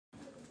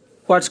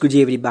What's good,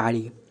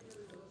 everybody?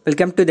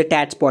 Welcome to the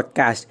TATS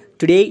podcast.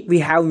 Today we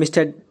have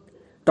Mr.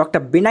 Dr.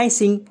 Binay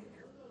Singh,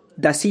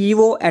 the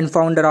CEO and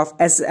founder of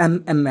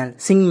SMML,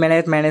 Singh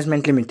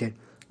Management Limited,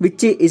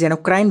 which is an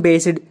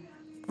Ukraine-based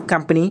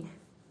company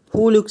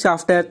who looks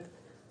after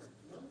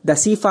the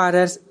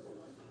seafarers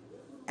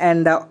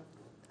and the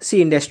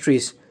sea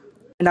industries.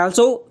 And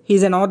also,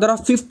 he's an author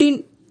of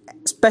 15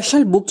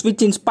 special books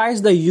which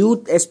inspires the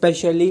youth,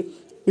 especially,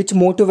 which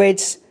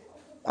motivates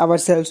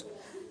ourselves.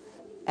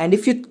 And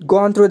if you've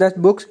gone through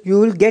that books, you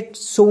will get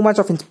so much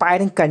of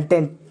inspiring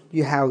content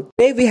you have.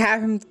 Today we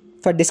have him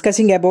for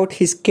discussing about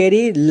his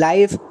career,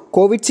 life,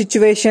 COVID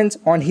situations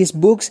on his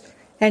books,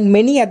 and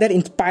many other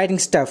inspiring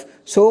stuff.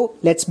 So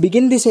let's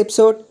begin this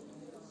episode.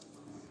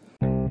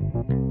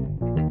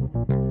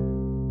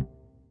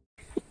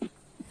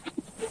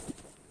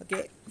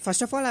 Okay,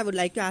 first of all, I would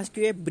like to ask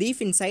you a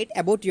brief insight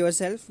about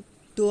yourself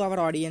to our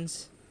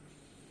audience.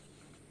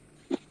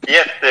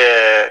 Yes,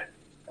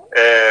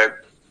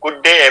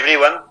 good day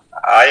everyone.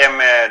 I am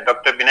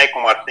Dr. Binay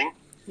Kumar Singh.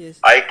 Yes.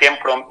 I came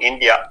from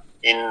India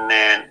in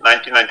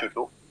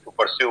 1992 to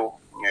pursue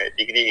a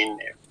degree in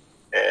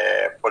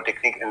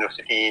Polytechnic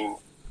University in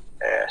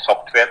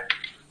software.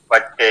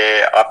 But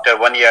after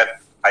 1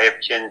 year, I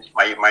have changed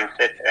my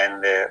mindset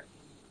and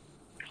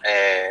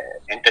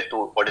entered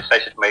to Odisha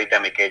State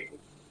Maritime Academy.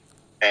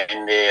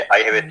 And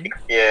I have a 6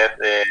 year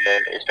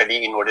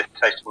study in Odisha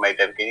State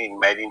Maritime Academy in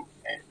marine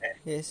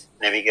Yes.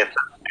 navigation.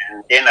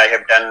 And then I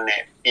have done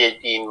a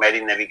PhD in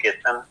marine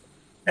navigation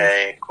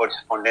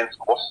correspondence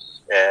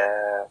course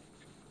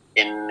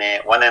in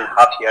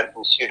 1.5 years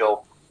instead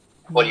of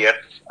 4 years.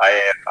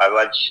 I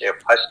was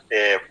first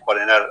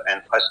foreigner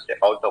and first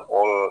out of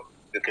all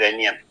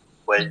Ukrainian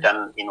who has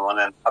done in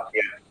 1.5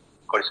 years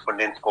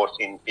correspondence course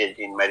in PhD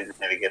in marine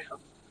navigation.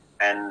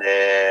 And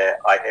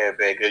I have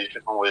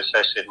graduated from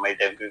Odisha State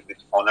Maritime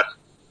with honors,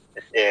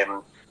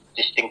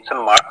 distinction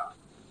mark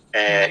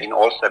in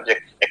all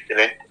subjects,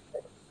 excellent.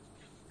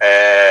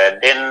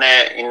 Then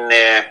in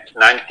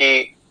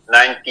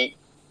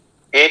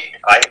 1998,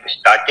 I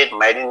started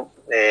marine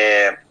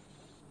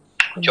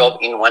job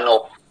in one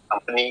of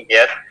company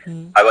here.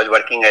 I was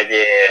working as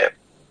a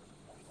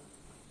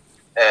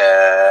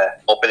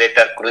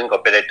operator, crewing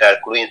operator,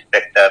 crew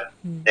inspector.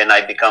 Then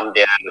I become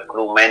their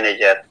crew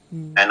manager,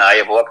 and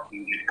I worked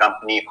in this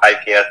company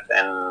 5 years.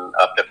 And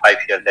after 5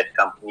 years, that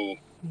company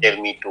tell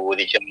me to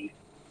resign,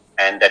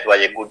 and that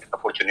was a good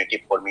opportunity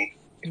for me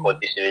because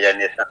this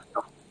resignation,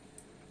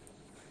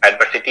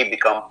 adversity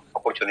become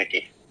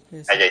opportunity,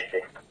 Yes. as I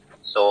say.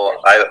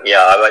 So I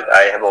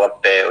have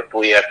worked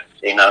 2 years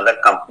in another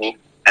company,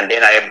 and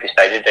then I have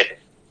decided that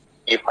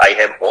if I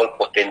have all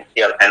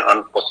potential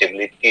and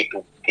possibility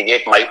to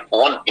create my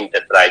own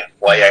enterprise,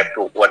 why I have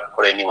to work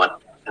for anyone?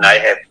 And I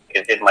have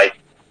created my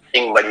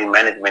Singh Marine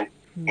Management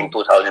in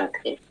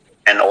 2003,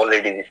 and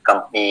already this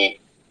company,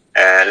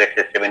 let's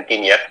say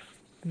 17 years.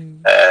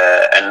 And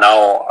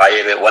now I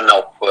am one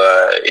of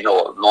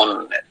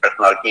known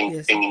personality in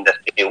Yes. Singh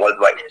industry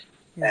worldwide.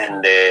 Yes.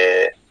 And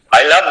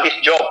I love this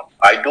job.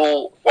 I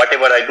do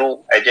whatever I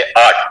do as an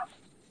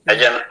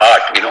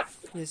art,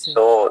 Yes, sir.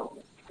 So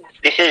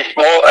this is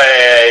small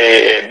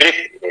brief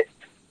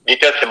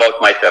details about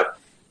myself.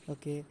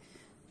 Okay.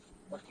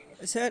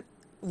 Sir,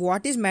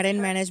 what is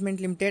Marine Management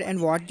Limited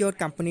and what your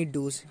company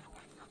does?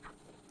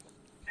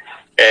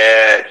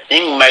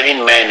 Singh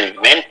Marine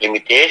Management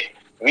Limited,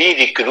 we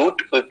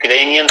recruit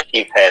Ukrainian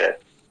seafarers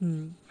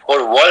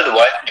for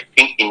worldwide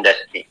shipping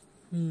industry.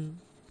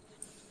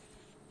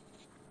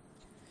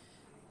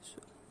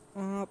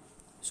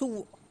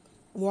 So,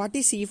 what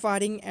is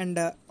seafaring and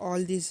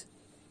all this?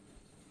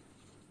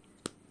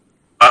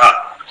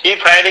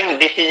 Seafaring,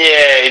 this is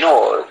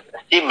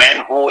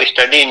seamen who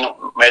study in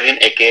Marine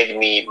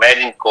Academy,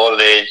 Marine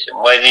College,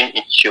 Marine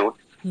Institute.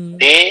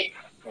 They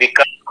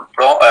become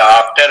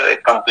after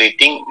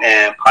completing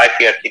 5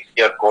 year, 6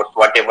 year course,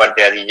 whatever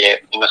there is a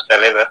semester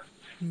level,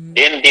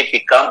 then they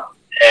become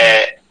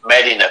a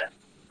mariner.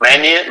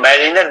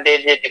 Mariner, there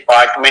is a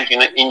department,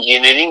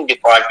 engineering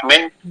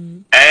department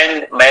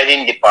and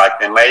marine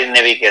department, marine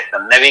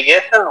navigation.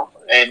 Navigation,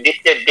 this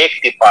is a deck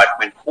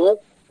department who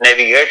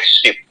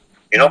navigates ship.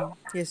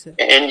 Yes, sir.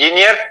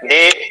 Engineers,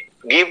 they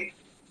give,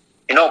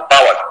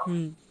 power.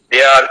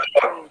 They are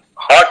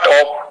heart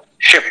of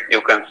ship,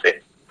 you can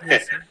say.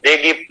 Yes, sir.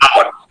 They give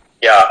power.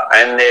 Yeah,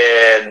 and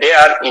they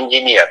are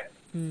engineers.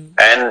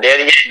 And there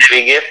is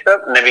a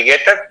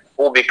navigator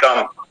who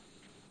become,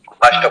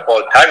 first of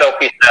all, third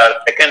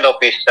officer, second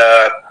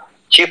officer,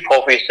 chief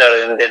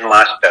officer, and then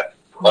master.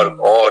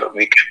 Or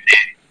we can say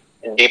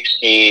deep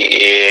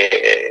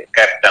sea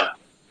captain.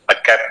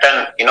 But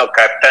captain,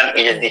 captain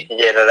this is a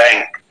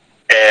rank.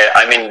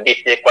 This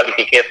is a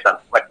qualification.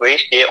 But we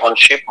stay on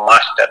ship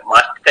master.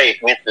 Master,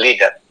 it means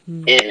leader.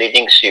 He is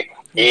leading ship.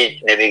 He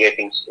is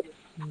navigating ship.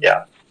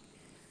 Yeah.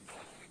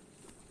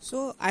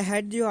 So, I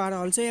heard you are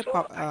also a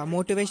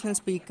motivational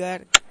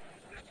speaker.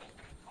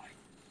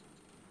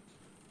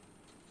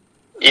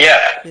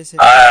 Yeah, Yes, sir.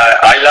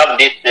 I love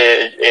this.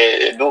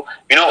 I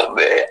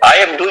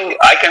am doing.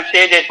 I can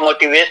say that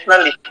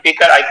motivational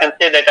speaker. I can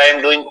say that I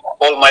am doing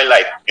all my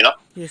life.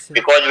 Yes, sir.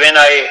 Because when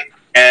I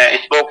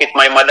spoke with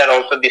my mother,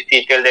 also this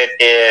she tell that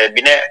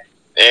Binay,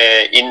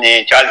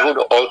 in childhood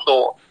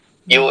also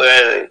you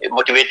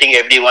motivating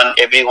everyone.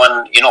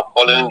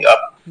 Following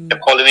up,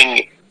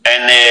 following,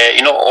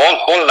 and all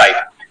whole life.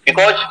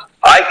 Because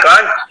I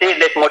can't say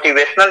that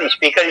motivational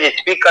speaker is a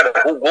speaker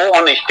who go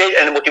on a stage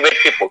and motivate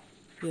people.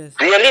 Yes.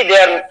 Really, they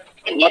are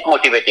not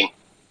motivating.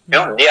 They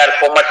are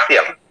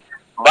commercial.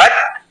 But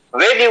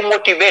when you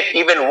motivate,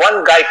 even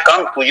one guy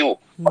come to you,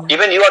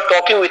 even you are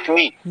talking with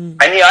me, and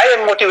I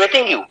am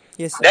motivating you.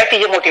 Yes, sir. That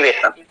is a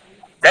motivation.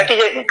 That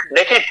is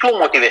true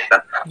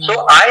motivation.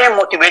 So I am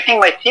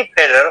motivating my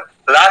seafarer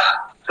last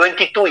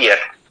 22 years.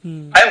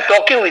 I am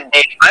talking with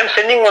them. I am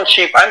sending on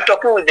ship. I am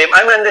talking with them.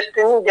 I am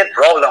understanding their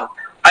problem.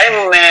 I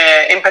am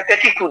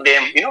empathetic to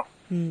them.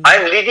 I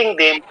am leading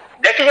them.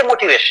 That is a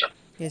motivation.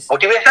 Yes, sir.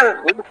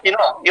 Motivation means,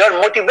 you are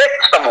motivate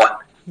someone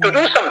to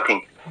do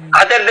something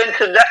other than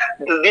to just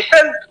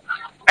listen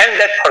and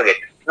then forget.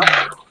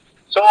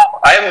 So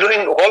I am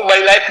doing all my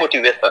life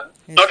motivation,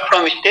 not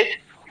from stage,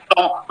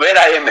 from where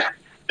I am,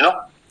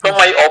 from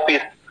my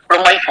office,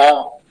 from my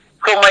home,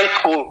 from my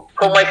school,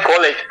 from my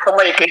college, from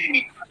my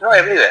academy,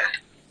 everywhere.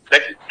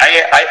 That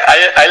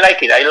I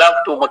like it. I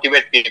love to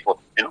motivate people,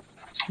 to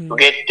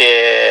get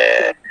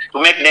to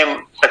make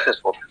them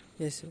successful.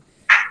 Yes, sir.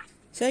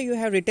 Sir, you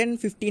have written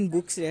 15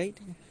 books, right?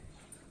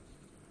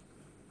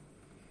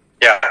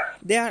 Yeah.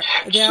 They are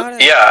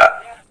Yeah.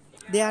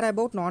 they are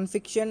about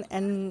non-fiction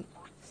and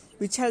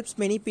which helps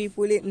many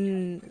people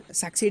in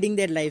succeeding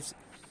their lives.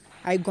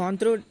 I've gone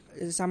through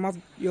some of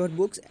your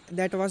books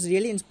that was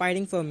really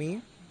inspiring for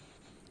me.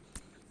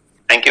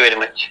 Thank you very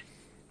much.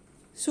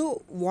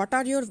 So, what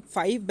are your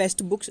 5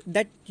 best books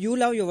that you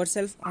love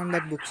yourself on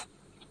that books?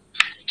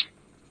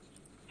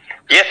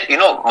 Yes,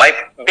 my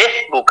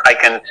best book, I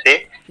can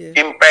say, Yeah.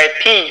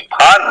 Empathy is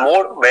far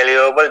more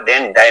valuable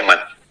than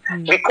diamonds.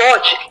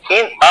 Because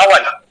in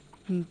our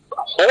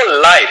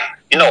whole life,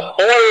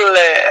 whole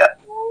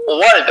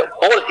world,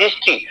 whole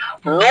history,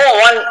 no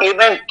one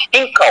even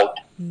think out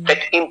that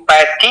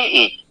empathy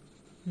is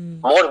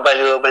more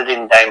valuable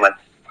than diamonds.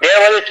 There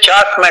was a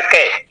Charles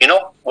Mackay,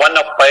 one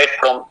of poet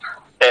from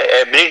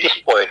a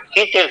British poet.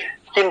 He said,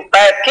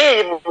 sympathy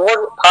is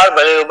far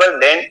valuable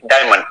than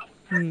diamonds.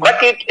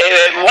 But it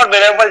more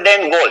valuable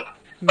than gold.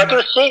 But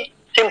you see,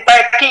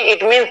 sympathy,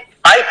 it means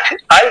I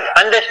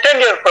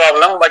understand your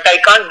problem, but I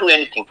can't do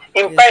anything.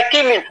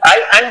 Empathy means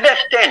I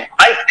understand,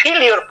 I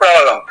feel your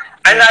problem,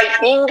 and I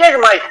engage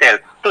myself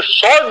to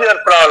solve your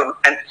problem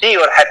and see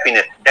your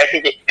happiness. That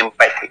is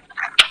empathy.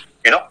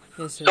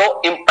 Yes, sir. So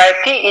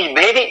empathy is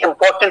very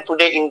important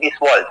today in this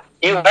world.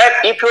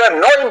 If you have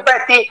no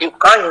empathy, you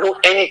can't do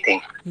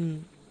anything.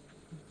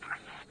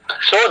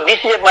 So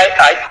this is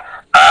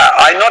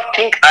I not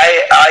think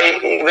I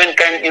even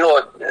can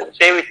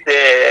say with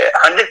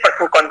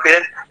 100%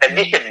 confidence that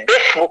this is the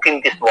best book in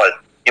this world.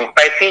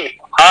 Empathy is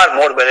far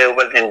more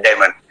valuable than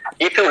diamond.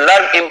 If you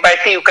learn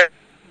empathy, you can.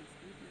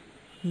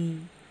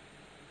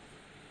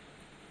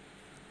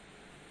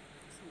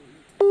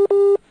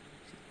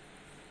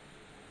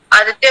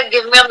 Aditya,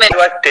 give me a minute. I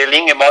was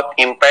telling about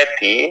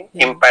empathy.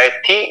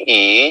 Empathy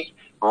is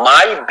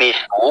my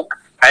best book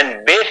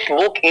and best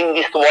book in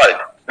this world.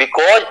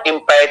 Because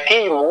empathy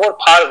is more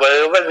far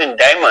valuable than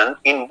diamond.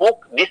 In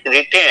book this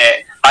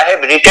written, I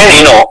have written,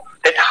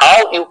 that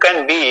how you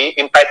can be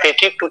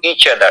empathetic to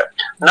each other.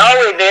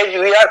 Nowadays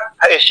we are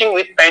facing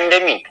with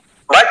pandemic.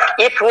 But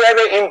if you have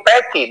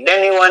empathy,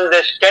 then you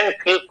understand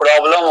the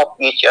problem of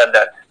each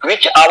other,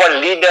 which our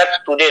leaders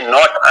today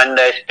not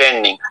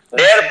understanding.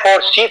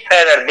 Therefore,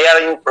 seafarer, they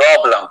are in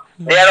problem.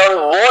 They are on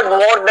board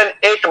more than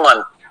 8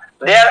 months.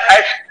 They are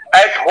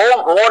at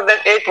home more than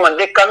 8 months.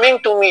 They coming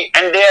to me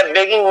and they are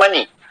begging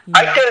money.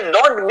 I tell,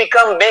 don't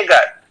become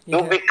beggar.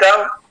 You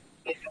become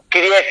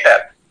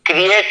creator.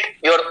 Create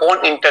your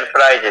own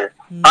enterprises.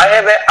 I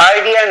have an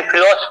idea and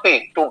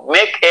philosophy to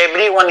make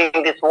everyone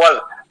in this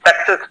world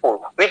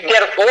successful with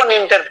their own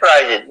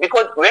enterprises.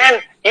 Because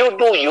when you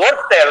do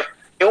yourself,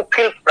 you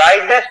feel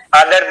pride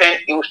other than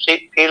you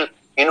feel,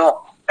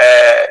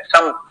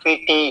 some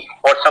pity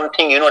or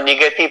something,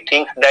 negative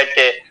things that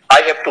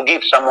I have to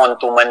give someone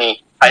to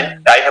money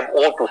and I have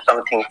owed to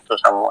something to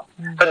someone.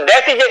 So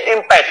that is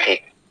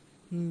empathy.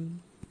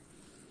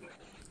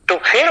 To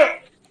feel,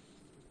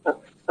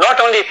 not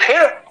only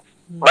feel,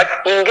 but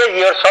engage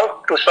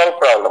yourself to solve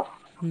problem.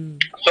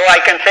 So I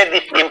can say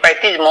this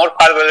empathy is more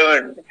far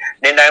valuable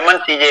than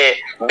diamonds is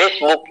a best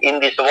book in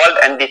this world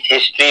and this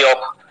history of,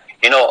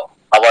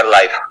 our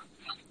life.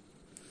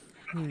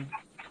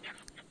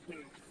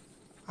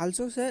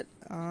 Also, sir,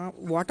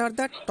 what are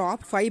the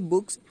top 5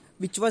 books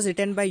which was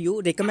written by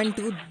you recommend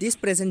to this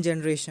present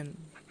generation?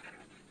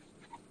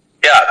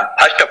 Yeah,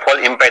 first of all,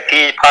 empathy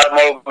is far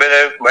more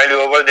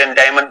valuable than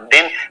diamond.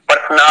 Then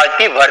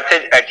personality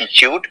versus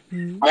attitude.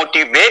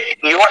 Motivate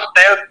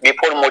yourself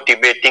before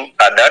motivating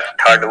others.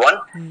 Third one.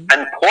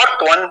 And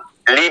fourth one,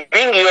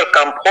 leaving your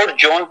comfort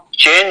zone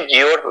change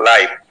your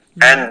life.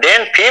 And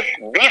then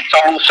fifth, be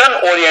solution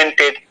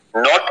oriented,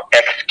 not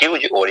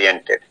excuse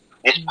oriented.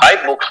 These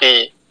 5 books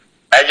is,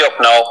 as of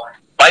now,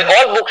 my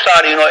all books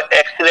are,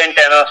 excellent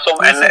and awesome,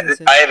 Yes,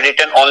 sir. I have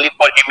written only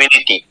for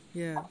humanity.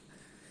 Yeah.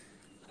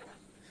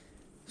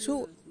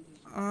 So,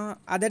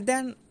 other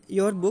than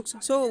your books,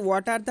 so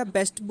what are the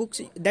best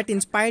books that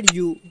inspired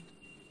you?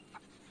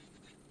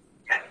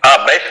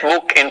 Best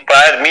book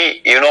inspired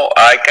me,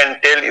 I can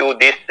tell you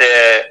this,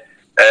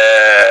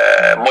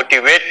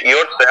 motivate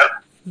yourself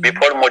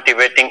before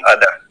motivating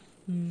others.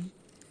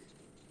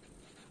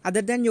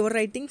 Other than your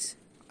writings,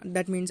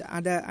 that means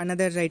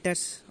another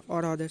writers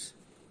or others.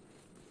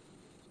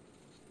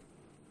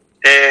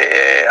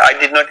 I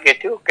did not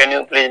get you. Can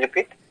you please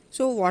repeat?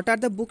 So, what are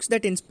the books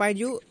that inspired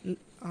you,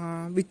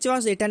 which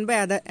was written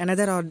by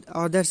another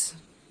authors?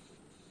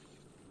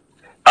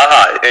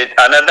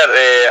 Another,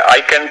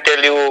 I can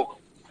tell you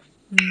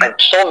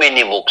so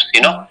many books,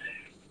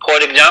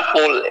 For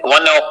example,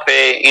 one of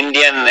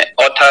Indian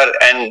author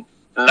and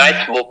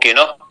nice book,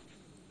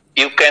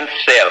 you can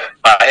sell.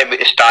 I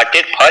have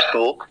started first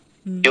book,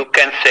 you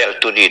can sell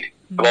to read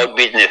about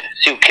business,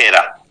 Shiv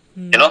Khera.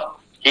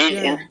 He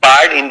is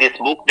inspired in this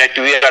book that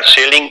we are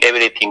selling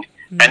everything.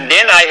 And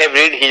then I have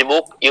read his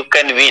book, You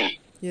Can Win.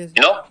 Yes.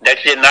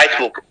 That's a nice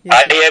book. Yes.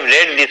 I have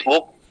read this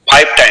book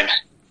 5 times,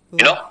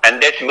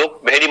 and that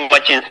book very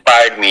much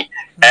inspired me.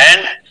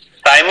 And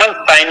Simon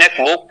Sinek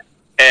book,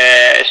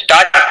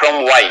 Start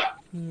From Why.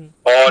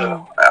 Or,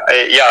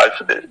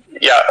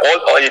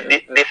 all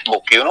this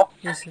book,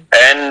 Yes, sir.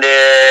 And,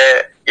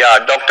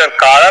 Dr.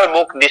 Carl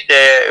book, this,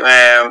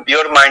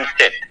 Your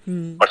Mindset,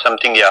 or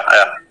something,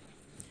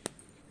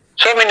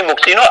 So many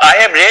books, I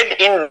have read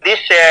in this,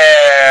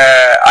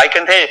 I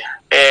can say,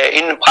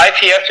 in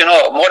 5 years,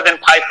 more than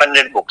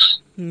 500 books.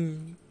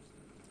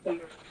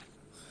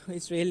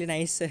 It's really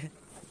nice.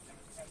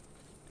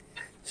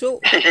 So,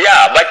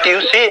 Yeah, but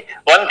you see,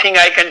 one thing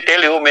I can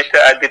tell you, Mr.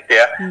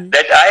 Aditya,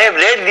 that I have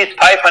read these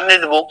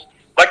 500 books,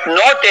 but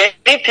not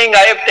anything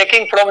I have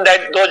taken from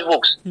those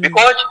books,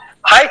 because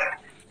I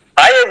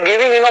am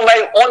giving, my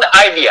own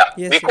idea.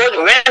 Yes, Because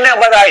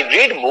whenever I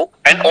read book,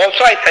 and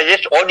also I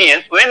suggest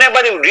audience,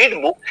 whenever you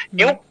read book,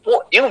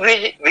 you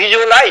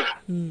visualize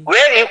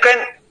where you can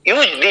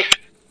use this.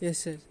 yes,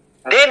 sir.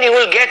 Then you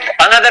will get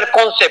another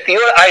concept,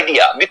 your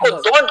idea.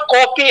 Because don't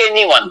copy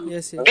anyone.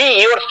 Yes, yes.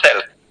 Be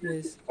yourself.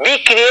 Yes.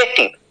 Be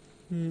creative.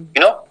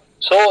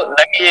 So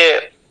that is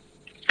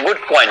a good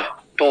point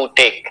to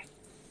take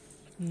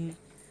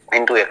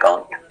into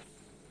account.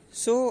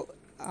 So,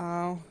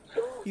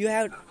 you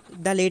have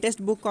the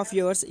latest book of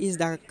yours is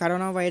the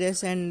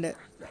Coronavirus and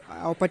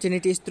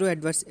Opportunities Through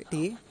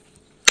Adversity.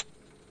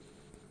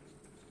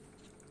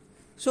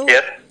 So,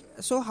 Yes.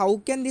 so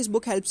how can this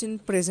book helps in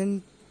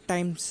present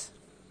times?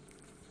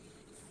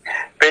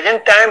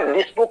 Present time,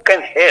 this book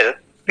can help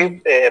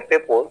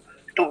people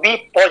to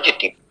be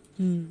positive.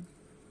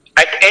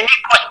 At any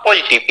cost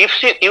positive.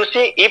 You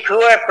see, if you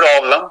have a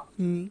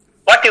problem,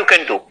 what you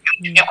can do?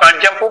 You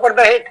can't jump over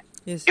the head.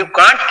 Yes. You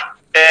can't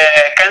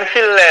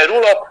cancel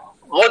rule of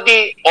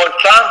Modi or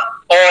Trump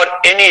or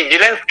any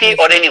Zelensky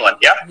or anyone.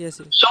 Yeah. Yes,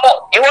 yes. So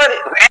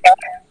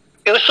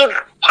you should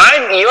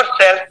find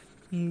yourself,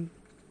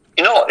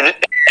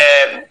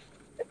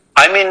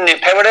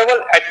 favorable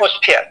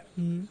atmosphere.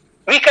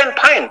 We can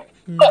find.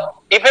 So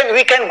even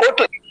we can go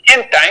to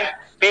ancient time.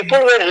 People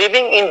were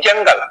living in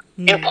jungle,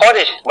 in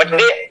forest, but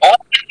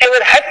they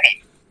were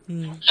happy.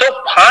 So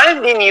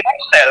find in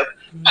yourself,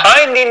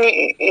 find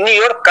in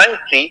your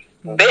country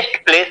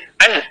best place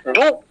and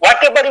do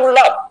whatever you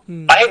love.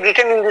 I have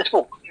written in this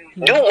book.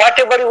 Do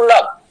whatever you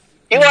love.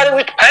 You are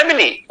with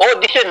family. Oh,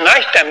 this is a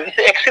nice time. This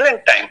is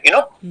excellent time.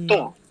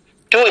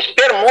 To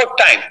spare more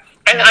time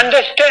and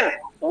understand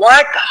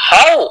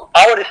how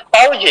our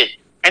spouses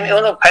and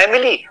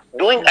family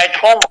doing at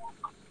home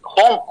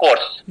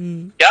course.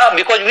 Yeah,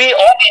 because we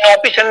all in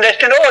office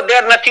understand, they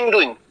are nothing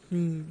doing.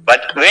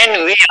 But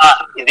when we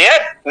are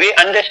there, we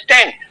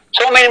understand.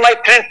 So many my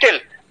friends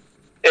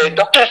tell,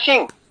 Dr.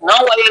 Singh, now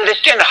I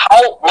understand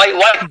how my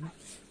wife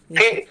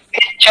is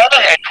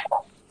challenged at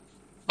home.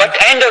 But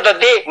end of the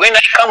day, when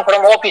I come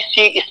from office,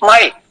 she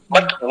smile.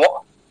 But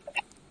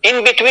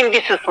in between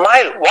this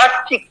smile, what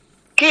she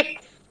keep,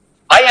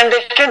 I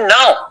understand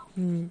now.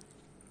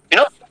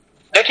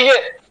 That is a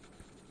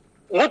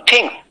good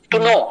thing to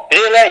know,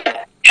 realize.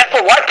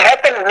 Therefore, what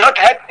happened, not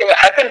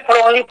happen for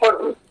only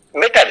for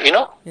better,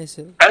 Yes,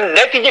 sir. And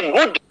that is a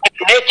good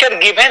nature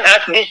given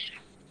us this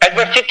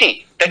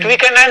adversity, that we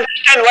can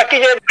understand what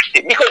is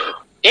adversity. Because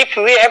if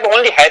we have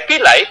only happy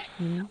life,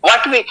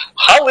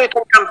 how we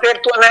can compare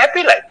to an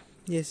unhappy life?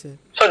 Yes, sir.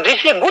 So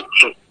this is a good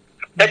thing,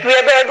 that we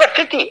have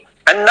adversity.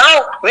 And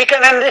now we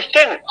can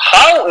understand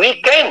how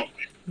we can,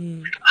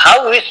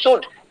 how we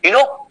should,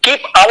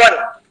 keep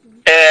our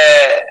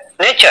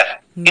nature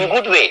in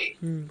good way.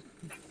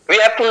 We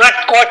have to not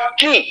cut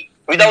tree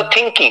without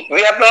thinking.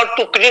 We have not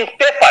to print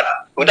paper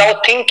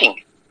without thinking.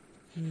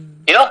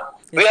 We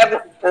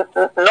have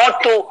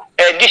not to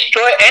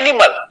destroy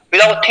animal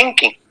without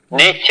thinking.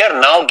 Nature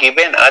now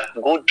given us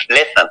good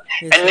lesson.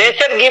 Yes, And sir.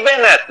 nature given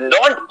us,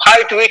 don't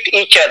fight with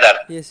each other.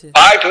 Yes, sir.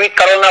 Fight with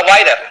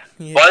coronavirus.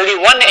 Yes. Only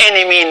one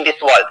enemy in this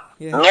world,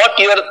 Yeah. not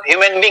your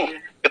human beings.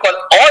 Because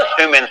all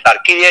humans are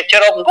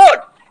creature of God.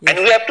 And Yes.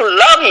 we have to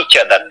love each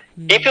other.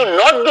 If you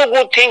not do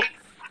good things,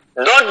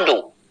 don't do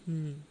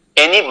Mm.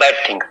 any bad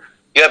thing.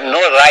 You have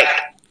no right.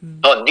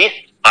 No, this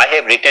I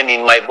have written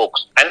in my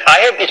books. And I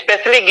have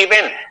especially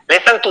given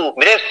lesson to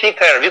brave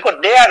seafarer because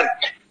they are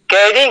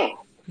carrying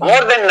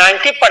more than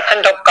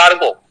 90% of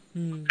cargo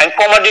Mm. and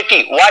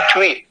commodity. What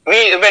we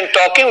when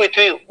talking with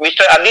you,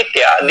 Mr.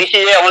 Aditya, this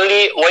is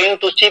only owing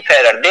to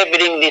seafarer. They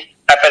bring this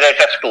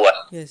apparatus to us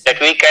Yes. that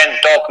we can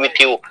talk with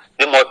you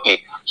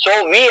remotely. So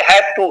we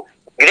have to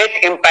great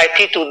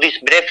empathy to this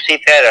brave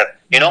seafarer.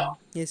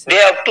 Yes, sir. They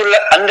have to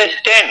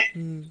understand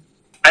Mm.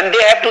 and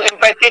they have to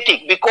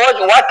empathetic because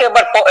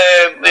whatever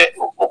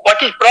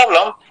what is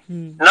problem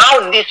now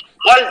this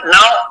world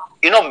now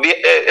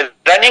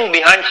running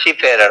behind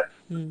seafarer.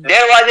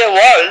 There was a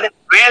world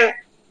when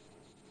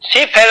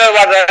seafarer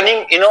was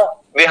running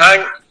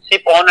behind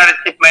ship owner and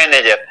ship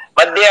manager,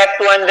 but they have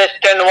to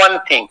understand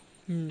one thing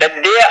that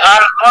they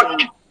are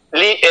not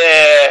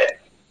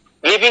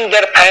leaving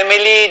their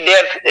family,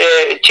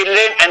 their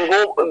children and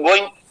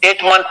going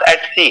 8 months at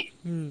sea.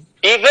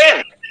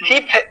 Even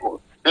ship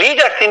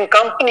leaders in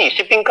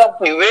shipping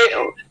company,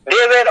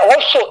 they were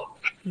also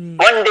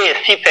one day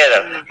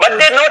seafarer, but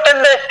they not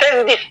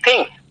understand these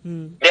things.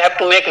 They have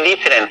to make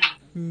difference.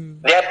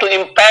 They have to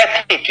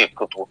empathy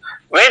to.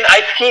 When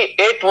I see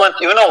 8 months,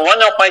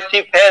 one of my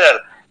seafarer,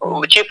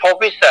 chief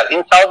officer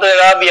in Saudi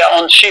Arabia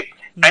on ship,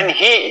 and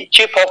he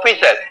chief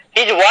officer,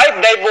 his wife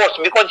divorced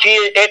because he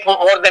ate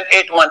more than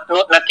 8 months,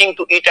 nothing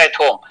to eat at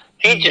home.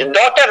 His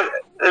daughter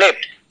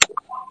left,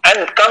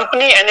 and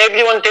company and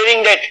everyone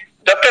telling that,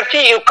 Dr.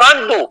 C, you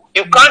can't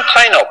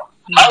sign up.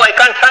 How I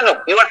can't sign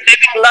up? You are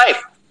saving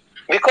life.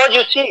 Because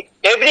you see,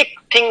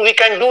 everything we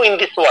can do in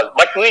this world,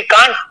 but we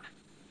can't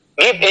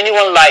give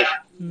anyone life.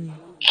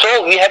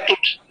 So we have to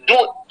do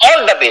all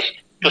the best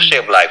to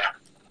save life.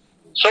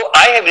 So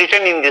I have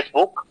written in this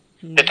book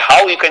that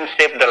how you can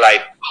save the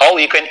life, how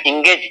you can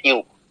engage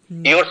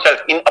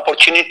yourself in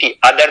opportunity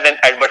other than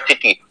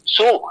adversity.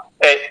 So,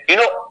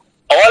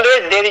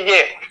 always there is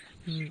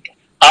a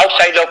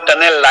outside of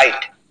tunnel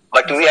light,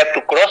 but we have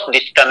to cross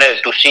this tunnel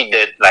to see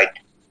the light.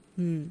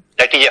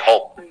 That is a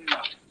hope.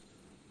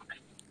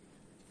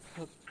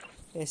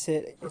 Yes,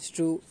 sir, it's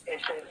true.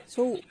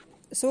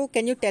 So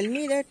can you tell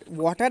me that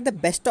what are the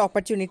best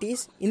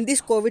opportunities in this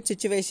COVID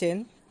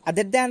situation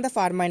other than the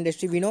pharma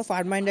industry? We know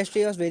pharma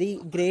industry was very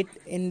great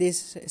in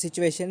these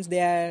situations.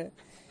 They are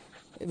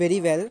very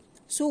well.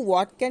 So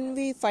what can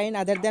we find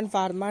other than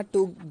pharma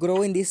to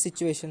grow in these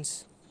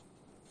situations?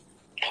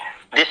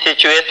 This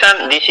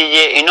situation, this is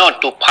a,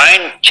 to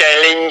find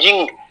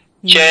challenging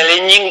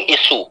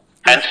issue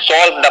and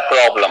solve the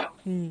problem.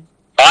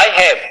 I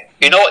have,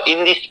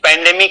 in this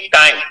pandemic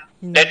time,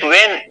 that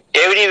when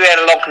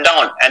everywhere locked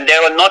down and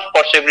there was not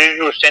possibility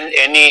to send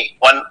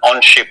anyone on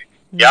ship,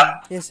 Yes,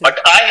 sir. but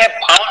I have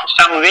found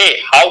some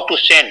way how to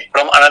send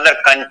from another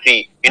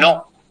country, and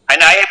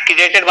I have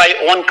created my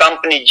own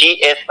company,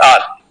 GSR,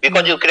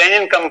 because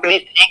Ukrainian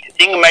companies,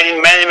 Singh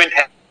Marine Management,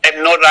 have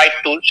no right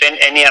to send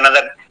any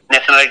another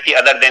nationality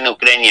other than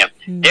Ukrainian.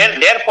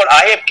 Therefore,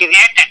 I have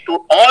created to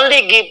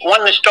only give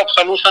one-stop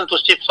solution to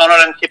ship owner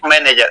and ship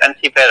manager and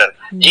seafarer,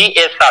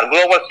 GSR,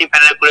 Global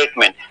Seafarer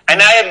Recruitment.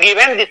 And I have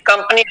given this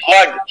company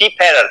word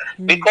seafarer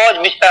because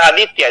Mr.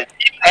 Aditya,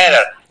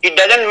 seafarer, it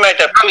doesn't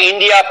matter from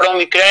India, from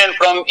Ukraine,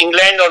 from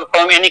England or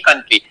from any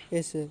country.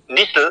 Yes, sir.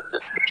 This is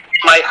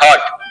my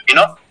heart,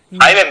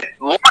 I am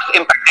more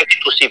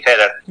empathetic to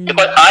seafarer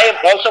because I am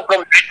also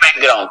from that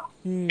background,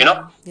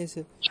 Yes,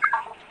 sir.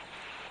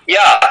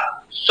 Yeah.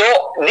 So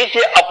this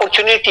is an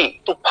opportunity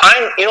to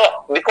find,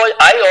 because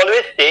I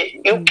always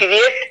say you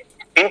create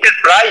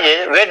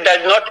enterprises where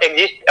does not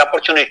exist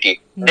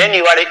opportunity, then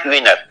you are a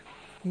winner.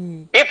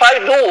 If I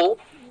do,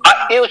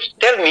 you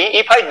tell me,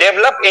 if I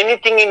develop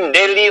anything in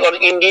Delhi or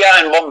India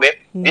and Bombay,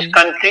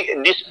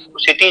 this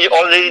city is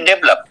already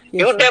developed.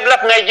 Yes, You sir. develop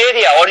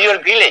Nigeria or your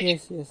village,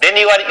 Yes. then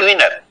you are a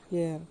winner.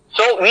 Yeah.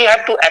 So we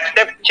have to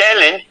accept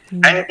challenge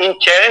and in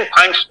challenge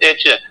find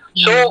stage.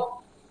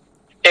 So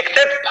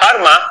except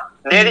pharma,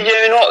 there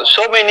is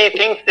so many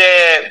things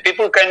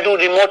people can do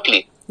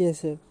remotely.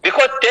 Yes, sir.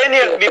 Because 10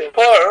 years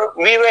before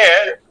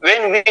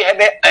when we have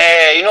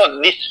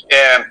this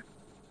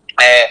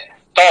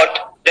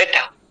thought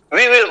that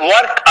we will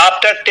work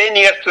after 10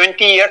 years,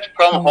 20 years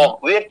from home.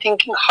 We are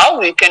thinking how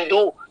we can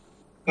do.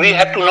 We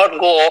have to not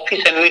go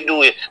office and we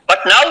do it. But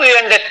now we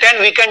understand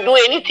we can do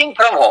anything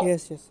from home.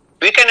 Yes, yes.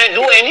 We can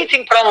do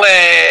anything from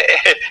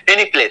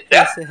any place.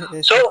 Yeah? Yes,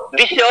 yes, So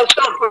this is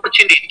also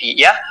opportunity.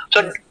 Yeah.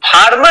 So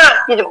pharma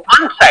is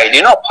one side.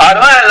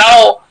 Pharma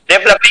now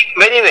developing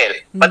very well.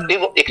 But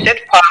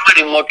except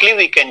pharma remotely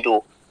we can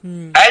do.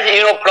 As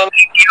from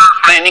India,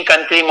 from any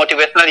country,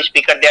 motivational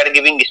speaker, they are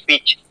giving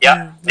speech.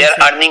 Yeah. They are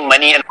earning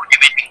money and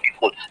motivating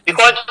people.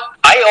 Because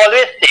I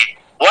always say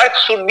work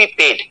should be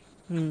paid.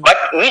 But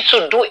we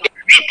should do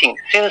everything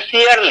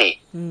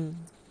sincerely.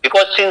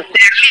 Because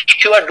sincerely,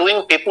 if you are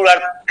doing, people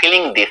are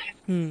feeling this.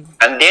 And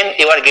then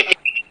you are getting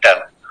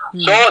return.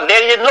 So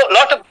there is no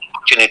lot of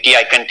opportunity,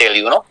 I can tell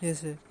you, no?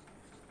 Yes, sir.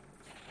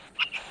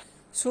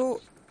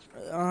 So,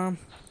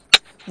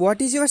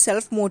 what is your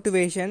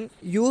self-motivation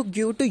you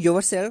give to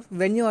yourself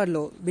when you are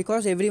low?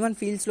 Because everyone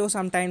feels low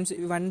sometimes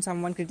when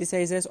someone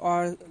criticizes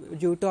or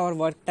due to our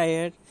work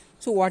tired.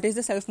 So, what is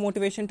the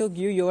self-motivation to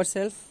give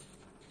yourself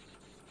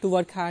to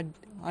work hard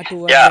or to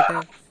work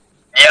better?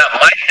 Yeah,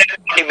 my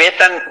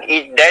self-motivation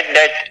is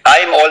that I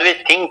am always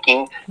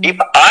thinking, if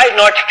I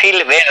not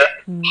feel well,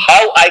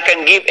 how I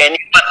can give anyone?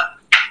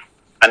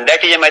 And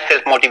that is my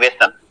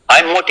self-motivation. I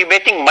am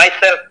motivating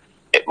myself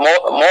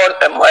more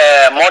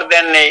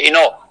than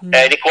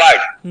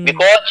required.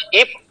 Because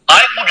if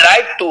I would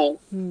like to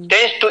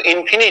tend to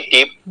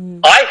infinity,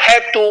 I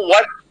have to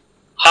work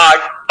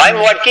hard. I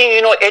am working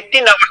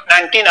 18 hours,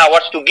 19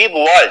 hours to give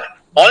world,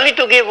 only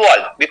to give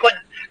world, because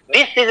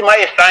this is my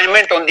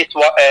assignment on this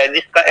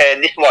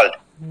world,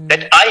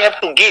 that I have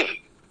to give.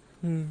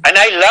 And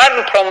I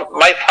learned from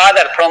my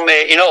father, from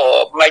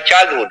my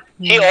childhood.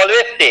 He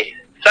always say,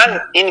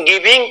 son, in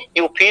giving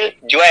you feel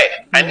joy,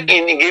 and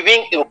in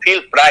giving you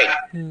feel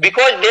pride.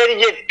 Because there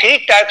is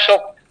three types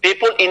of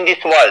people in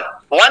this world.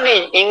 One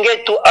is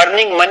engaged to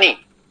earning money,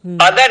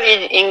 other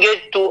is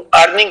engaged to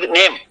earning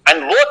name,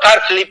 and both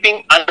are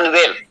sleeping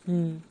unwell.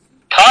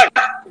 Third,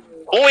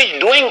 who is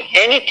doing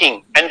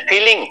anything and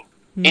feeling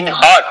in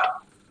heart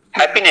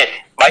happiness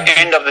by the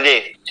end of the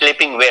day,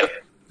 sleeping well.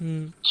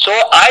 So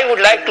I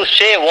would like to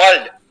say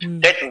world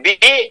that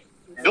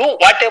do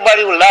whatever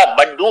you love,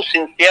 but do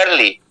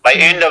sincerely. By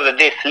end of the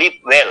day,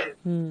 sleep well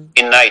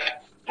in night,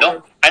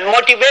 and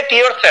motivate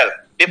yourself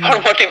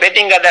before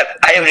motivating others.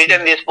 I have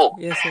written this book.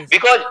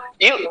 Because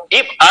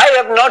if I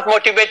am not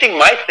motivating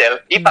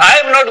myself, if I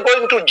am not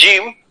going to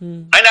gym,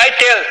 and I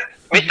tell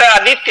Mr.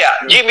 Aditya,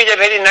 gym is a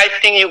very nice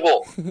thing, you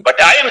go, but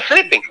I am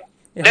sleeping.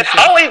 That's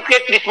how I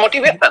get this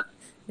motivation.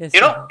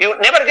 You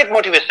never get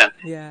motivation.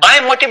 I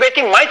am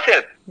motivating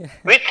myself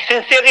with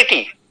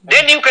sincerity.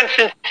 Then you can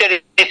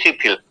sincerely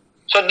feel.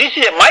 So this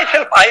is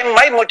myself.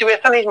 My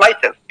motivation is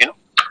myself.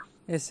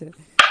 Yes, sir.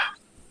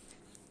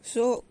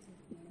 So,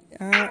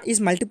 is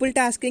multiple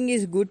tasking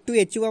is good to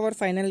achieve our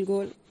final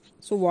goal?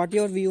 So, what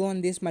your view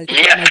on this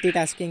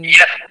multitasking?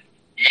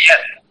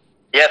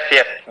 Yes.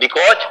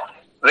 Because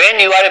when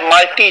you are a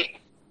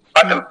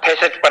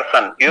multi-facet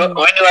person, when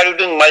you are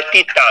doing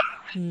multitask,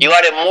 you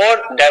are a more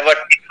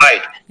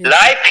diversified.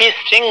 Life is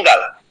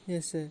single.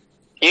 Yes, sir.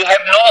 You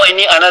have no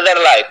any another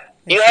life.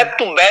 You have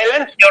to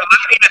balance your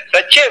life in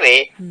such a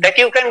way that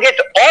you can get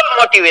all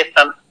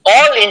motivation,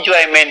 all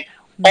enjoyment,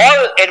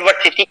 all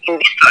adversity in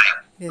this life,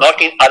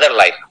 not in other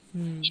life.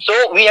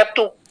 So we have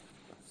to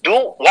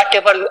do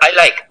whatever I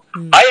like.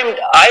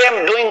 I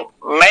am doing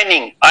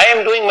mining. I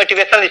am doing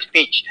motivational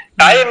speech.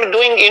 I am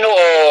doing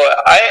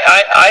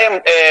I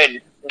am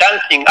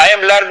dancing. I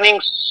am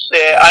learning.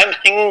 I am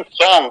singing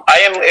song.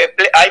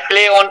 I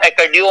play on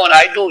accordion.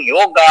 I do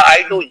yoga.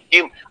 I do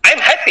gym. I am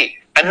happy.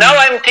 And now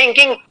I am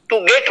thinking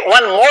to get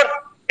one more,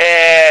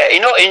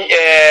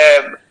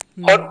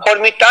 for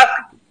me task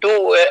to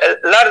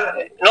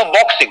learn,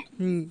 boxing.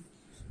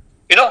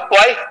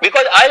 Why?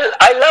 Because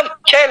I love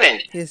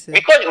challenge.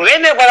 Because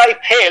whenever I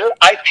fail,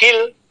 I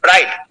feel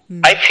pride.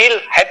 I feel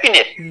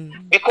happiness.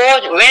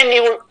 Because when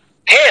you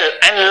fail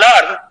and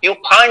learn, you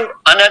find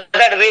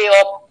another way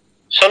of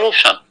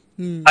solution.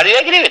 Are you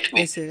agree with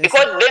me?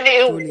 Because then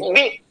you will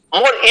be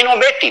more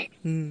innovative.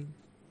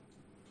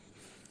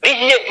 This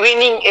is a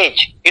winning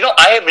age.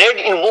 I have read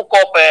in book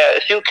of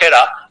Shiv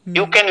Khera,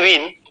 you can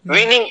win,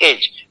 winning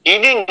age.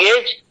 Winning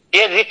age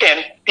is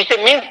written, this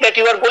means that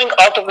you are going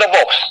out of the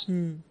box.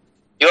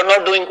 You are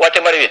not doing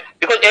whatever it is.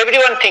 Because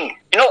everyone thinks,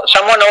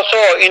 someone also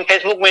in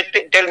Facebook may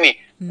tell me,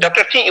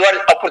 Dr. Singh, you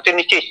are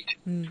opportunist.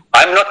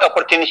 I am not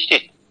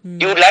opportunistic.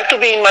 You would like to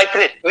be in my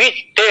place.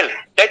 We tell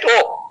that,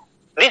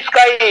 this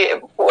guy,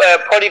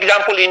 for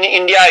example, in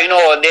India,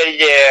 there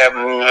is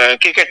a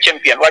cricket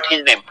champion. What is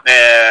his name?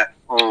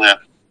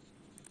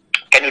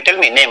 Can you tell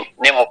me name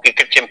of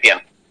cricket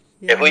champion?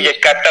 Who is a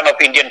captain of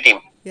Indian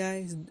team? Yeah,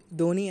 it's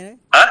Dhoni, right?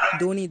 Huh?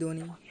 Dhoni.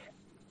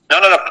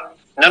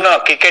 No,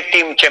 cricket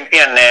team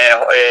champion.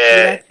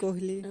 Virat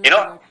Kohli.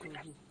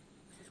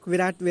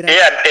 Virat.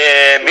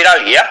 Yeah,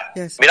 Virali, yeah?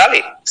 Yes.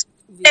 Virali.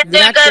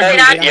 Virat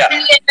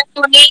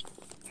Kohli.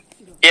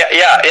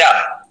 Yeah.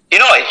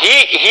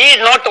 He is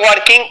not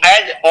working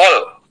as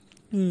all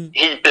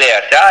his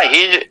players.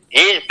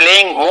 He is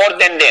playing more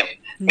than them.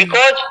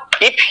 Because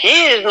if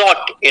he is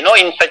not,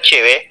 in such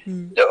a way,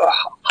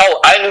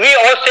 how? And we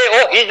all say,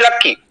 he's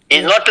lucky.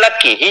 He's not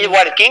lucky. He's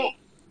working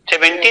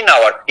 17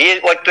 hours. He is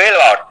 12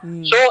 hours.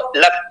 So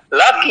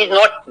luck is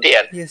not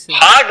there.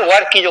 Hard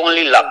work is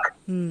only luck.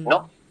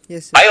 No.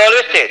 I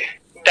always say,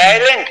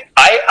 talent.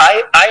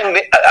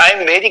 I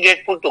am very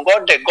grateful to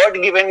God that God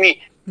given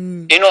me,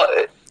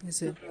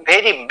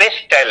 very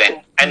best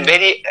talent and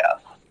very,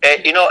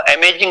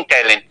 amazing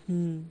talent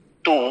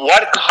to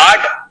work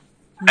hard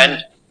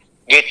and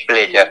get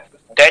pleasure.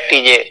 That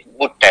is a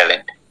good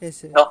talent. Yes,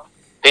 sir. No,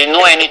 there is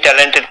no any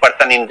talented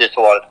person in this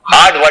world.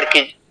 Hard work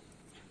is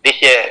this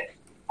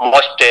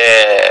most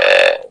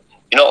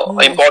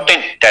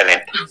important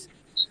talent.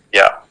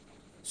 Yeah.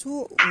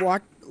 So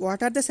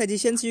what are the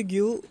suggestions you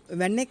give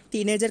when a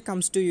teenager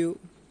comes to you?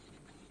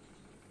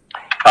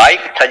 I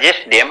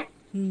suggest them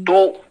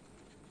to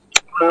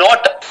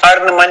not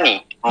earn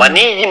money.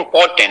 Money is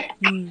important,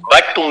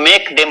 but to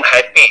make them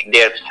happy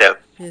themselves.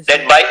 Yes,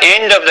 That by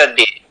end of the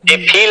day,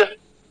 they feel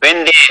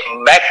when they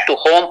back to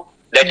home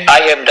that I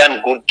have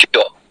done good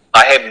job.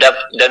 I have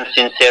done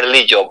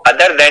sincerely job.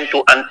 Other than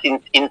to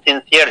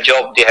insincere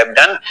job they have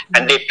done,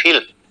 and they feel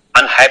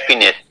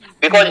unhappiness.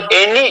 Because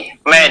any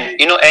man,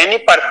 any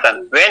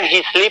person, when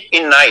he sleep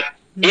in night,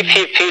 if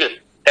he feel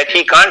that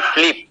he can't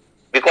sleep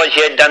because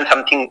he has done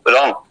something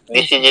wrong,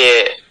 this is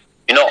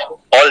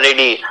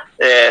already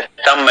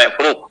some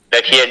proof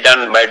that he has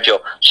done bad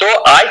job. So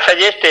I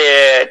suggest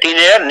a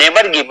teenager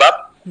never give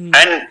up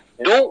and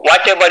do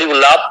whatever you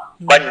love,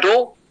 but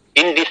do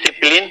in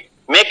discipline,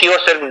 make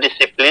yourself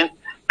disciplined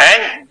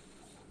and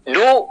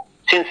do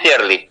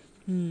sincerely.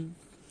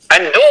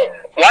 And do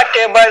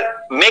whatever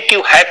make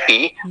you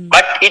happy,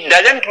 but it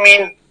doesn't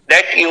mean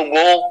that you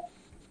go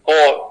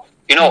for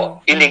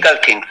illegal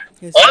things.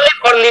 Yes, Only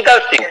for legal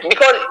things,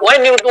 because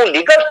when you do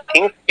legal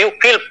things, you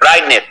feel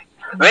prideness.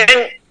 When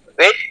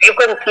you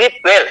can sleep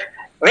well.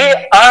 We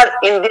are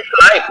in this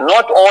life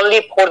not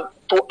only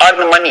to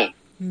earn money,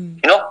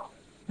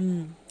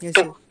 Yes,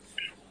 to sir.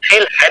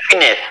 feel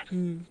happiness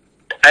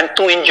and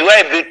to enjoy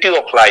beauty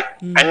of life.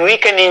 And we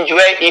can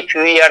enjoy if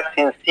we are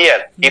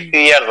sincere, if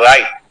we are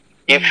right,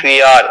 if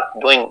we are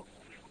doing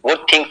good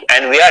things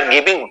and we are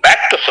giving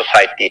back to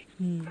society.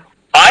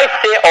 I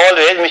say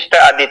always, Mr.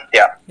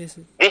 Aditya, Yes,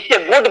 sir. this is a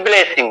good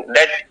blessing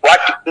that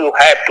what you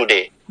have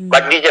today.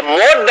 But this is a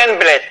more than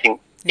blessing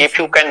if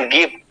you can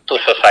give to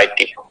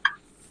society.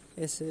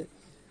 Yes, sir.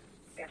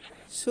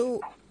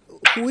 So,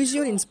 who is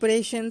your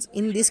inspirations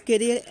in this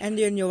career and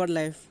in your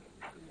life?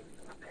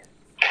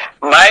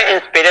 My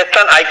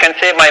inspiration, I can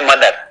say my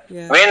mother.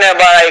 Yeah.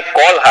 Whenever I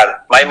call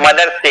her, my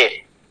mother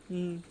say,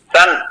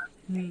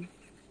 son,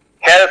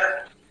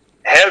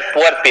 help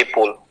poor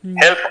people,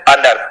 help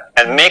others,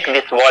 and make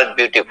this world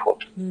beautiful.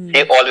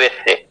 She always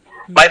say.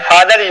 My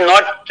father is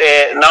not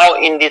now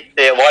in this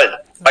world,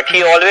 but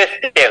he always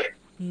tell,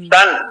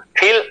 son,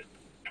 feel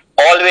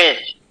always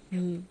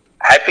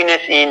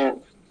happiness in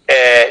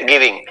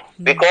giving,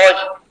 because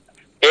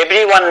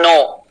everyone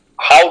know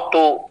how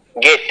to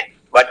get,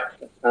 but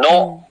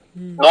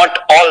not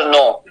all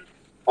know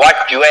what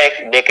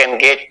joy they can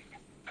get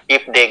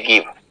if they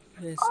give.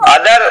 Yes,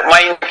 Other,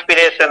 my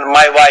inspiration,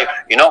 my wife,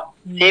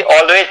 she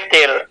always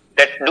tell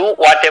that do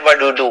whatever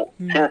you do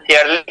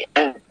sincerely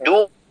and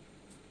do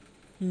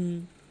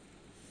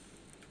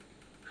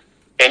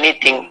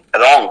anything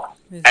wrong.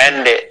 Yes.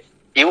 And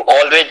you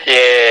always,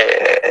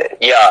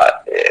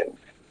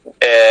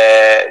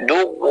 do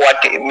what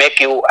make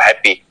you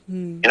happy,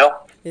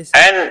 Yes.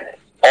 And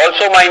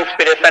also my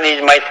inspiration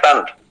is my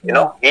son,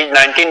 he's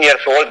 19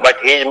 years old, but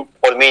he's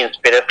for me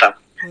inspiration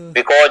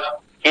because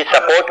he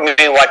support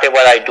me whatever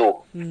I do.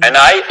 And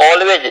I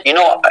always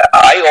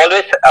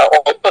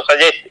also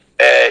suggest,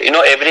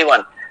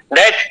 everyone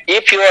that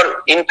if you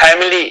are in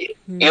family,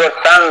 your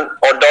son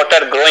or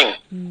daughter growing,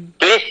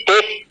 please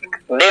take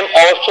them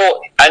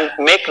also and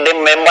make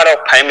them member of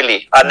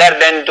family other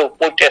than to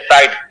put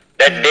aside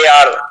that they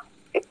are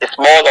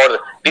small or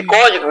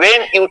because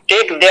when you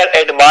take their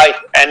advice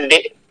and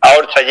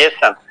our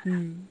suggestion,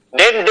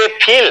 then they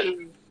feel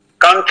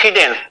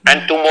confidence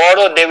and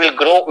tomorrow they will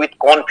grow with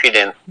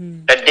confidence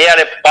that they are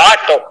a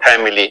part of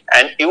family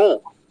and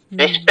you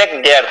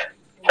respect their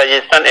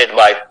suggestion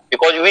advice,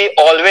 because we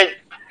always,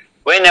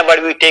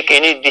 whenever we take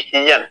any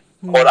decision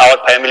for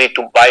our family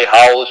to buy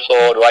house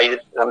or buy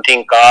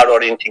something, car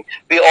or anything,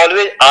 we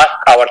always ask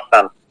our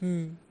son.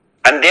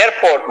 And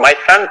therefore, my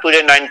son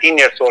today 19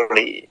 years old,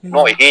 he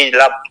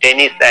loves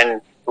tennis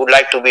and would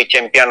like to be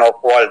champion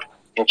of world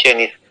in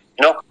tennis,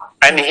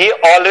 and he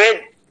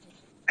always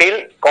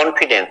feel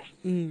confidence.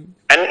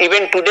 And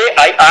even today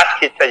I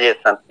ask his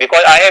suggestion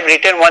because I have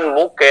written one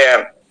book,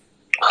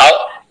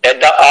 how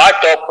the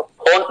art of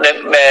phone,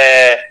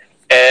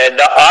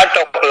 the art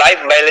of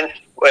life balance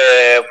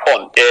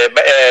phone,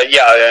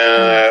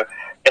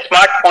 a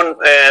smartphone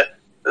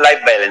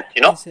life balance,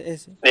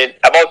 Yes, yes.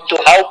 about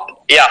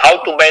how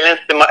to balance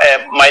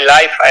my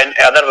life and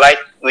other life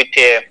with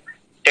a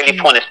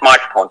telephone, a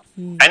smartphone.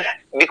 And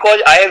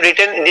because I have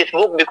written this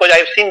book, because I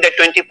have seen that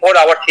 24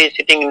 hours he is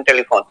sitting in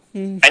telephone,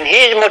 and he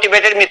has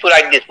motivated me to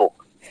write this book.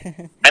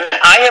 And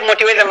I have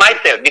motivated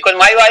myself because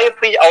my wife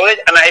is always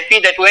unhappy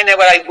that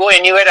whenever I go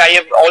anywhere, I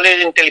have always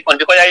in telephone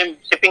because I am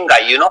shipping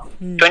guy, 24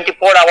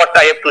 hours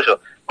I have to show.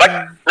 But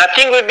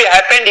nothing will be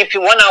happened if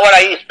 1 hour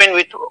I spend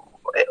with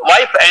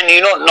wife and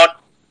not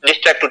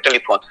distract to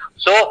telephone.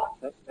 So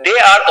they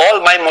are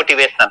all my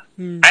motivation.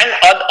 And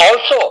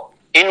also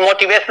in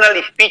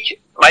motivational speech,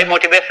 my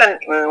inspiration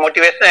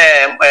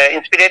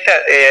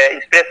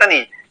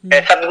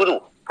is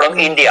Sadhguru from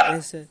India.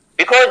 Yes, sir.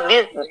 because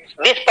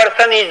this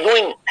person is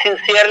doing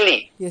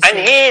sincerely, Yes, and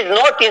sir. he is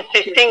not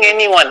insisting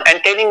anyone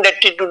and telling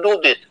that to do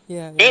this.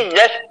 Yeah, He yeah. is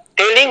just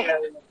telling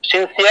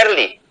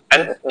sincerely,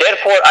 and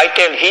therefore I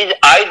tell he is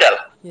idol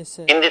Yes,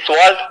 sir. in this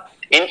world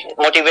in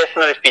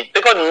motivational speech,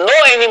 because no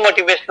any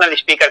motivational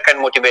speaker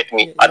can motivate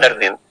me Yeah, other yeah.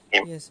 than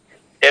him. Yes.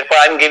 Therefore,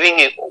 I am giving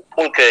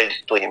full credit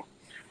to him.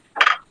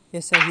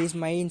 Yes, sir. He's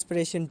my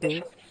inspiration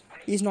too.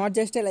 He's not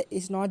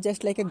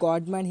just like a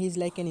god man. He's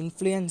like an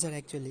influencer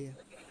actually.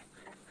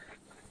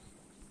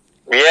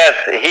 Yes,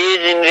 he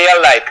is in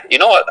real life. You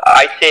know,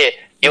 I say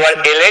you are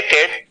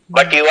elated,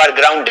 but you are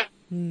grounded.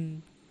 Hmm.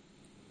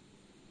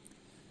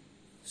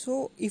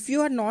 So, if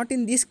you are not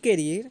in this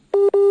career,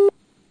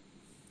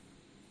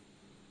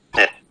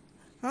 Yes.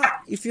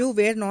 if you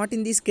were not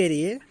in this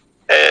career,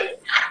 Uh,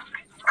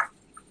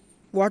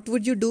 what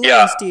would you do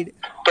yeah. instead?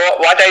 So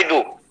what I do?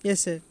 Yes,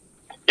 sir.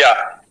 Yeah.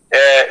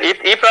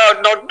 If I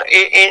am not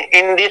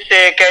in this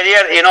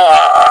career, you know,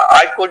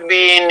 I could be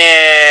in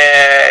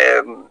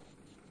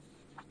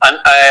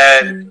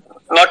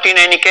not in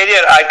any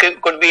career. I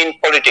could be in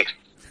politics.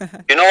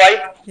 You know why?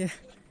 Yeah.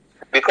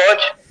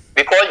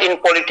 Because in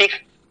politics,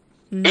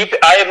 if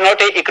I am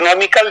not an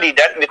economical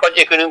leader, because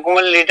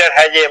economical leader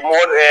has a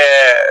more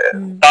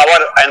power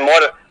and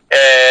more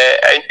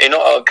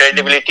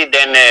credibility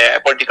than a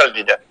political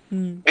leader.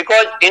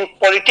 Because in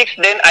politics,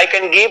 then I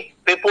can give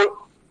people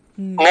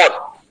more.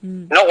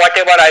 You know,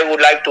 whatever I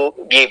would like to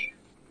give,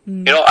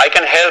 you know, I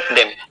can help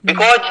them.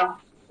 Because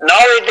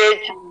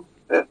nowadays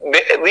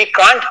we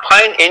can't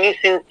find any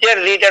sincere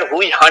leader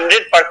who is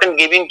 100%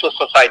 giving to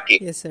society.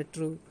 Yes, sir.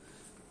 True.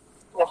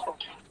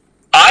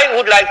 I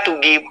would like to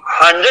give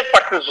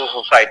 100% to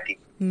society.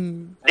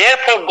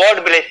 Therefore,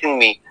 God blessing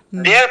me.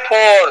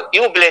 Therefore,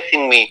 you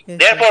blessing me. Yes,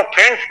 Therefore,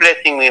 friends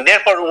blessing me.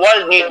 Therefore,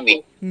 world need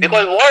me.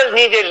 Because world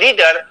needs a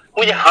leader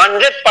who is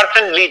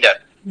 100% leader.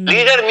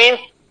 Leader means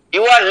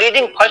you are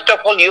leading first of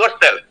all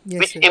yourself Yes,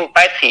 with sir.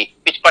 empathy,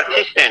 with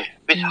persistence,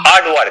 with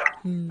hard work,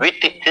 with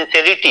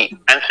sincerity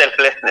and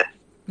selflessness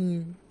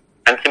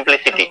and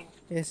simplicity.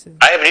 Yes, sir.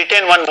 I have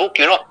written one book,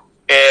 you know,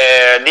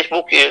 this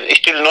book is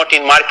still not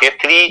in market,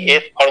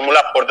 3S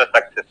Formula for the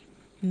Success.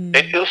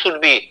 That you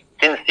should be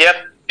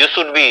sincere, you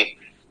should be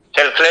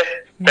selfless.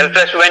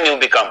 Selfless when you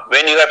become,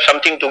 when you have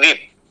something to give.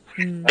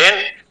 Then,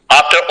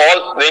 after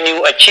all, when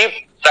you achieve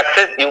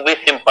success, you be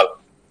simple.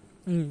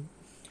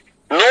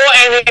 No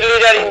any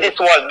leader in this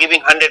world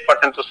giving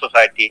 100% to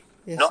society.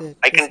 Yes, No, sir.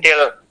 I Yes, can sir.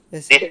 tell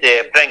Yes, this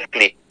sir.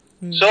 frankly.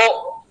 So,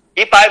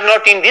 if I am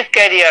not in this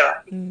career,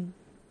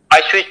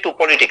 I switch to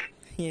politics.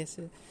 Yes,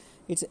 sir.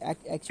 It's You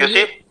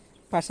actually see?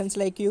 persons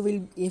like you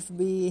will, if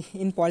be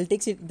in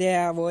politics,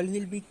 their world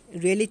will be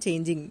really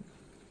changing.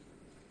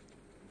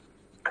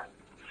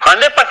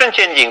 100%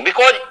 changing,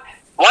 because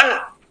one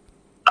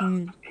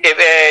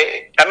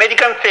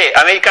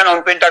American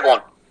on Pentagon,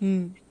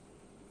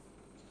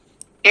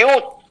 you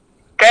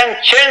can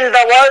change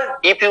the world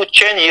if you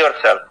change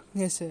yourself.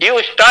 Yes, sir.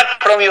 You start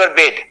from your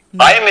bed.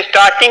 I am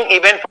starting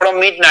even from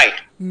midnight,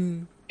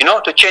 you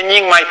know, to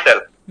changing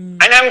myself.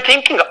 And I'm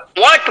thinking,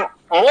 what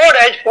more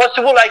as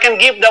possible I can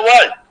give the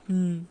world.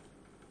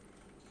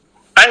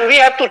 And we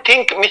have to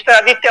think, Mr.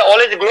 Aditya,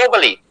 always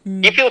globally.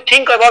 If you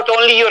think about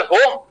only your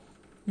home,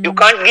 you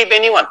can't give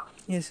anyone.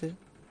 Yes, sir.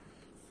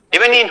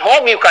 Even in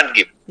home, you can't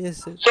give.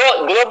 Yes, sir. So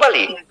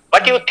globally,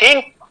 but you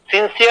think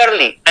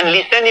sincerely and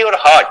listen your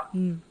heart.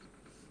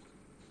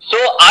 So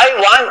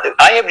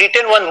I have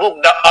written one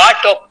book, The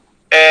Art of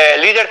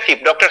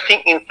Leadership, Dr.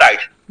 Singh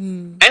Insights.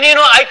 And you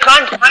know, I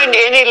can't find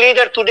any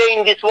leader today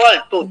in this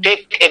world to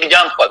take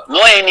example.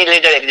 No any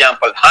leader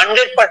example.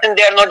 100%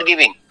 they are not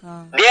giving.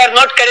 They are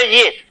not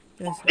courageous.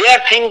 Yes, sir. They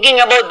are thinking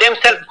about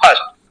themselves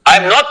first. I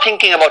am not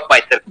thinking about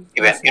myself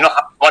even, you know,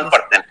 1%.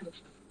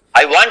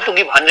 I want to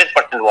give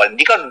 100% world,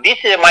 because this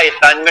is my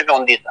assignment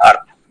on this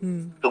earth,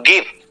 to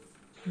give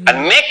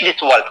and make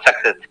this world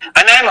success.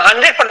 And I am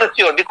 100%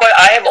 sure, because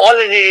I have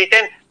already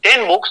written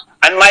 10 books,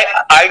 and my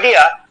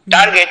idea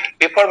target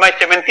before my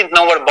 17th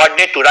November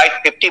birthday to write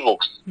 50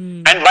 books.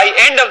 And by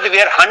end of the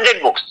year,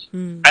 100 books.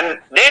 And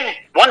then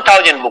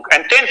 1,000 books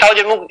and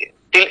 10,000 books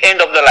till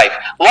end of the life.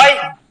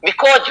 Why?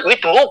 Because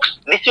with books,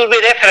 this will be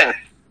reference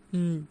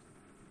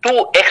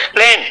to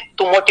explain,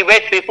 to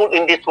motivate people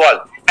in this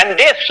world. And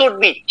there should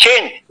be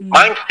change,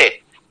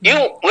 mindset. You,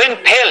 when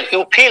fail,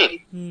 you feel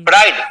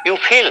pride, you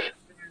feel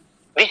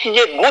this is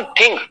a good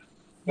thing,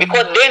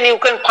 because then you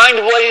can find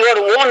your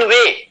own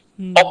way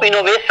of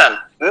innovation,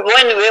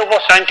 one way of a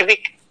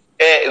scientific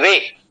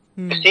way.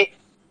 You see?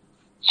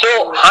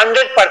 So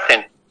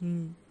 100%.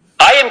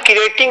 I am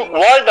creating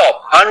world of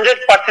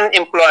 100%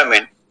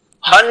 employment.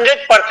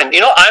 100%. You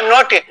know, I am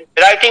not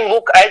writing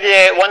book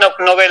as one of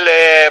Nobel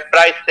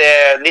Prize,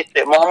 this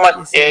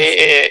Muhammad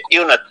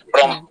Yunus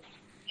from.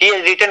 He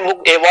has written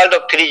book A World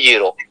of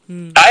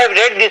 3.0. I have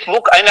read this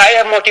book and I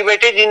am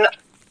motivated in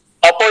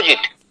opposite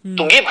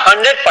to give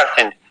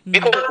 100%,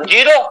 because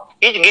 0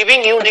 is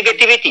giving you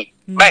negativity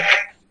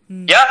back.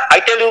 Yeah, I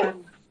tell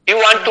you, you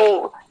want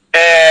to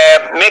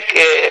make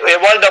a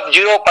world of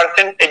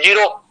 0%,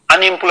 0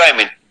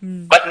 unemployment,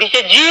 but this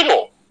is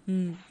 0.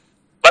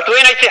 But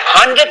when I say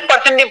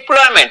 100%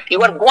 employment,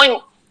 you are going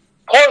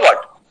forward.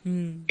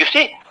 You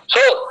see?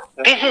 So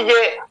this is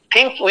a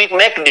thing we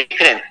make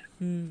difference.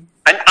 And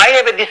I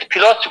have this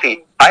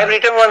philosophy. I have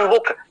written one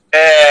book,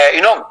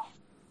 the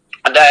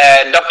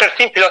Dr.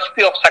 Singh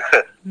Philosophy of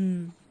Success.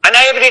 And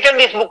I have written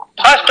this book,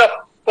 first of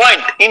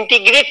point,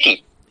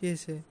 integrity.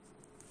 Yes, sir.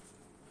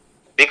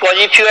 Because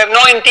if you have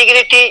no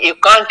integrity, you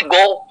can't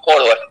go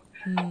forward.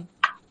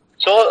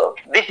 So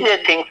this is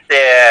the things,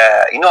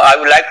 I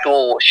would like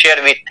to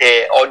share with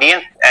the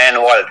audience and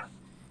world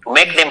to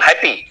make them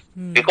happy.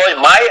 Because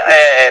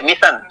my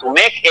mission to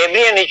make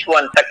every and each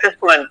one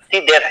successful and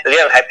see their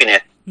real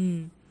happiness.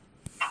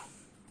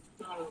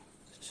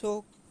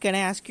 So, can I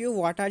ask you,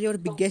 what are your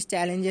biggest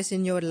challenges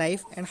in your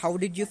life and how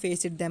did you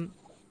face it them?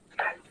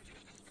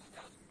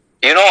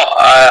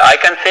 I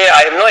can say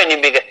I have no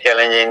any biggest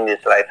challenge in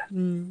this life.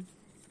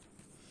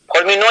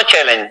 For me, no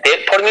challenge.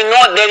 For me,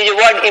 no, there is a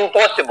word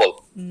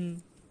impossible.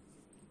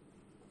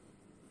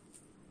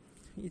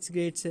 It's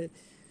great, sir.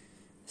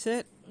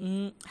 Sir,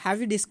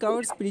 have you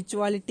discovered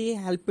spirituality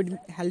helped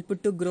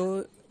to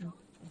grow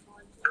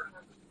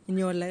in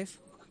your life?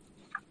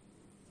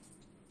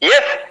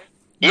 Yes,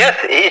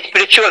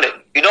 spiritually.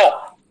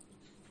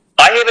 I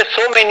have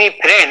so many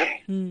friends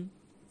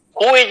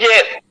who is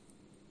a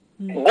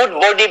good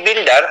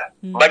bodybuilder,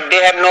 but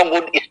they have no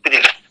good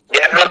spirit. They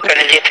have no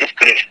courageous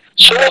spirit.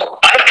 So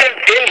I can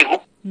tell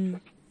you,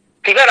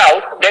 figure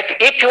out that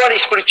if you are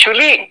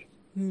spiritually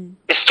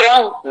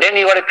strong, then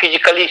you are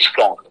physically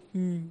strong.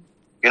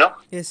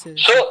 Yes, sir.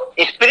 So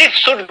spirit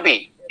should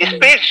be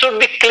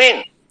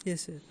clean.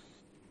 Yes, sir.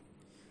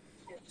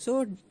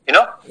 So,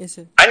 yes,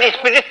 sir. And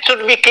spirit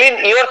should be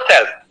clean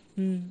yourself.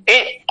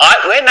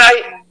 When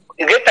I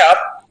get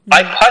up,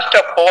 I first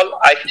of all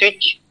I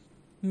switch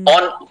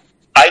on.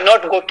 I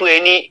not go to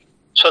any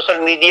social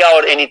media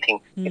or anything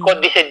because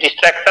this is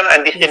distraction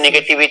and this is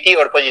negativity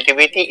or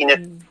positivity in a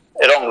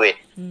wrong way.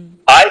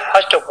 I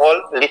first of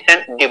all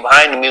listen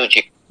divine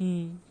music.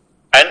 And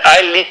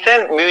I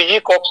listen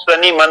music of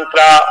Sunny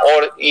Mantra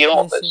or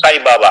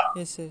Sai Baba.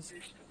 Yes, yes.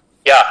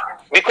 Yeah,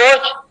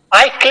 because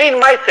I clean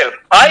myself.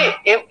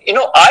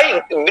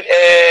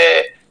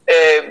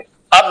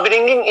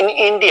 Upbringing in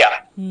India.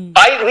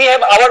 We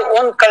have our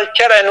own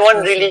culture and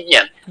one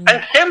religion.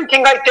 And same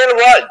thing I tell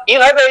world.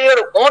 You have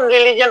your own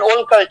religion,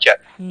 own culture.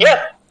 Yes,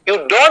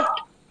 you don't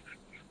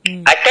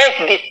attach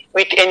this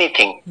with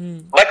anything.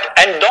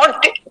 And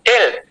don't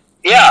tell.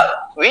 Yeah,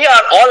 we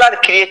are all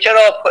creature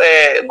of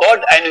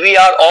God and we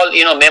are all,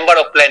 member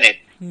of planet.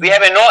 We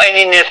have no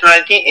any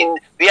nationality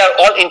we are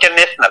all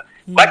international.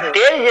 But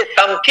there is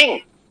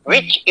something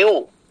which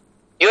your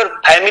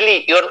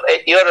family, your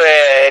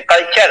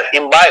culture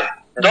imbibe.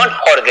 Don't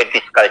forget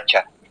this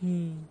culture.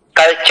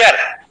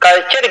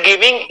 Culture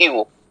giving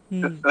you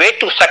way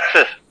to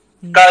success.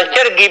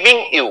 Culture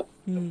giving you,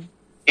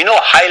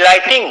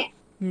 highlighting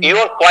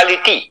your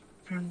quality.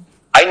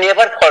 I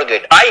never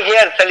forget. I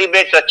here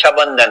celebrate Raksha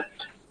Bandhan.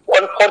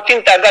 On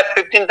 14th August,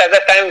 15th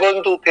August, I am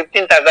going to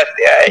 15th August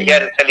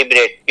here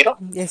celebrate,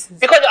 Yes, yes.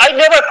 Because I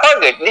never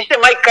forget. This is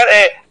my,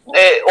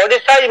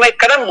 Odisha is my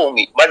Karam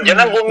Bhumi, but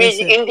Janam Bhumi is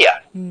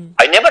India.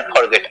 I never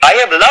forget. I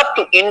have love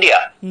to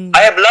India.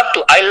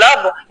 I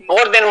love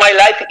more than my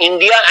life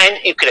India and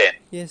Ukraine.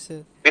 Yes,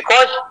 sir.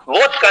 Because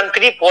both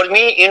country for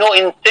me, in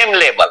same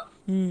level.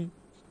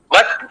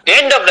 But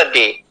end of the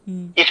day,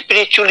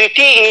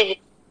 spirituality is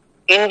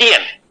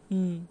Indian.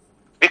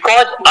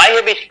 Because I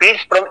have a spirit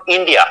from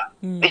India.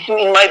 This is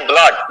in my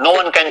blood. No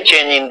one can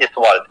change in this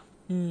world.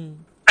 And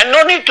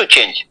no need to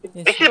change.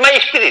 Yes, this is my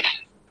spirit.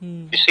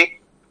 You see.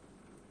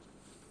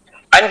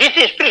 And this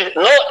spirit,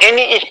 no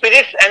any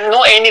spirits and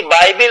no any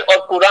Bible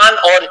or Quran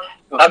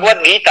or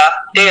Bhagavad Gita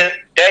tells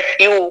that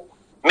you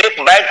make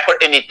bad for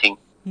anything.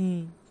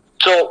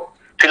 So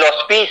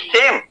philosophy is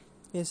same.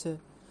 Yes, sir.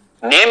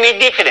 Name is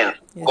different.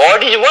 Yes,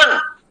 God is one.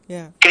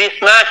 Yeah.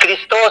 Krishna,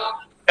 Christos,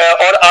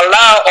 or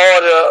Allah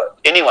or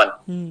anyone.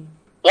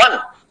 One.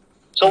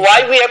 So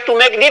why we have to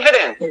make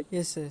difference?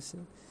 Yes, sir. Yes, sir.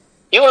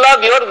 You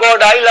love your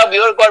God, I love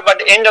your God, but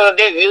at the end of the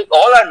day, we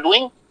all are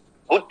doing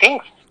good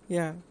things.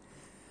 Yeah.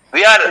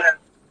 We are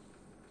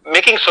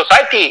making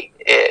society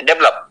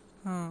develop.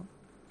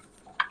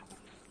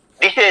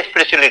 This is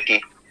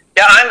spirituality.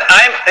 Yeah,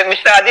 I'm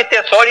Mr.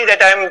 Aditya. Sorry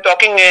that I'm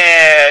talking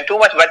too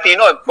much, but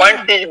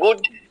points is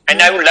good,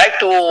 and I would like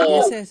to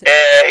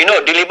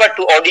deliver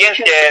to audience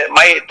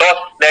my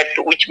thoughts that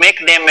which make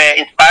them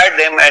inspire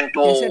them and to.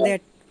 Yes, sir,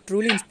 that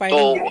truly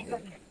inspiring.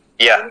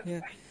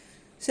 Yeah.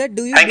 Sir,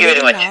 do you Thank you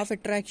believe very in much. law of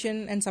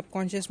attraction and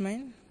subconscious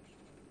mind?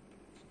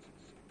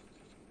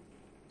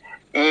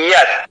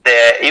 Yes,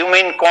 you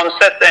mean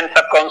conscious and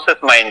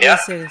subconscious mind, yeah?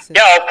 Yes, sir, yes, sir.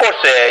 Yeah, of course,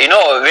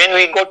 when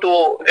we go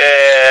to,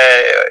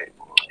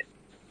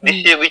 this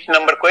is which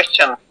number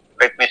question?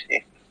 Let me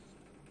see.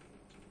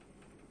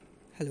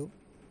 Hello?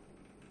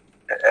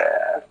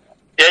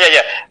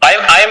 Yeah.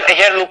 I am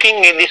here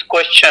looking at this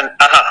question.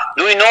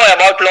 Do you know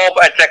about law of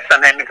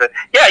attraction?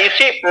 Yeah, you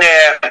see,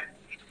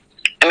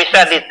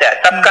 Mr.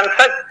 Aditya,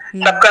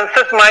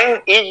 subconscious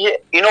mind is,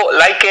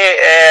 like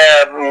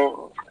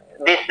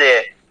this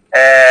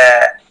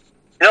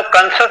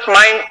conscious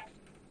mind,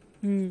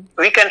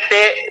 we can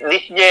say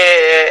this is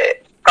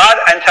a car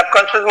and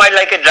subconscious mind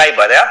like a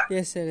driver, yeah?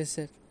 Yes, sir. Yes,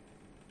 sir.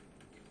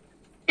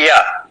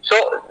 Yeah. So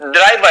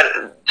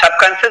driver,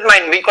 subconscious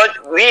mind, because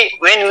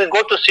when we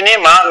go to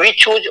cinema, we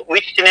choose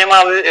which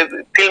cinema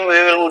film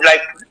we would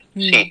like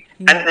to see.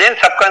 And then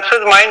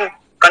subconscious mind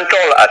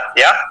control us,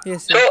 yeah?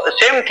 Yes, sir. So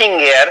same thing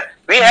here,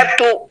 we have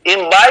to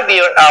imbibe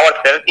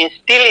ourselves,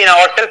 instill in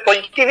ourselves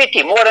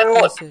positivity more and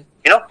more, Yes, sir.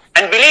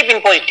 and believe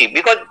in positive,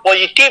 because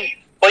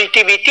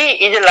positivity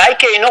is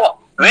like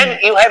when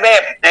you have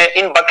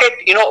in bucket,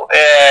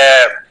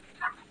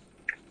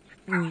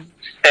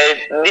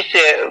 this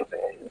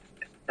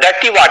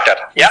dirty water,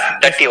 yeah,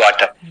 dirty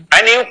water,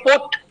 and you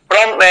put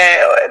from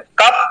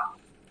cup,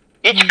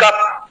 each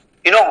cup,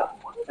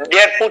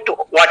 there put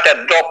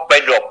water drop by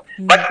drop,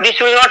 but this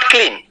will not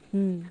clean.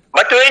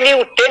 But when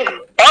you take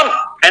pump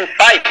and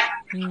pipe,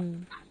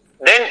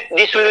 then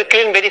this will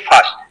clean very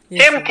fast.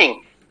 Yes, Same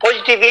thing,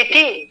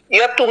 positivity,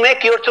 you have to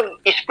make yourself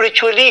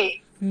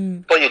spiritually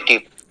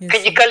positive, Yes,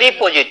 physically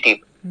positive.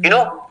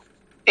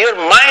 Your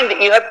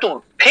mind you have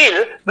to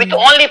fill with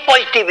only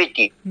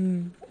positivity,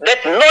 that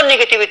no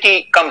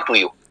negativity come to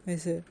you.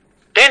 Yes, sir.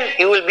 Then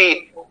you will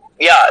be,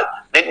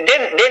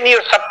 then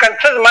your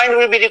subconscious mind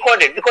will be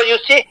recorded, because you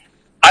see,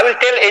 I will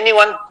tell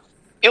anyone,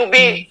 you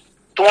be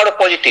tomorrow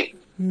positive.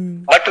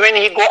 But when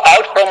he go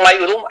out from my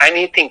room and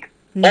he think,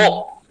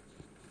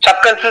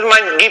 subconscious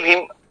mind give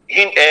him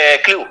a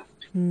clue.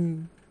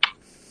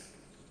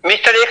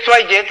 Mr.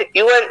 XYZ,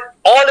 you are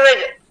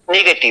always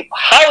negative.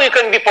 How you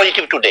can be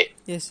positive today?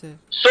 Yes, sir.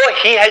 So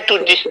he has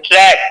to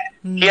distract,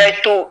 he has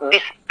to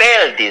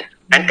dispel this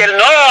and tell,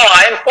 no,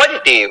 I am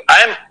positive,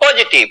 I am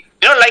positive.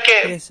 Like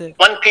Yes, sir.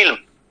 one film,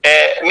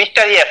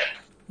 Mr. Yes,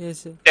 Yes,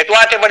 sir. that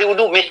whatever you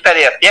do, Mr.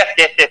 Yes,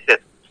 yes.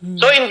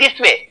 So in this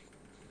way,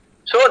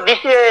 so this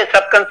is a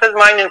subconscious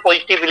mind and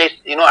positive beliefs,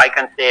 I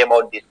can say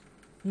about this.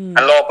 And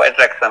law of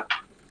attraction.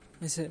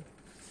 Yes, sir.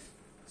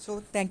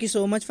 So thank you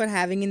so much for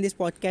having in this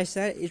podcast,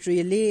 sir. It's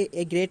really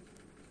a great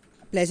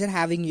pleasure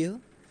having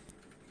you.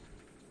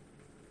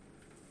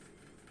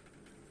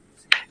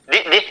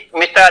 This,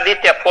 Mr.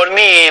 Aditya, for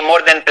me,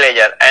 more than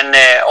pleasure, and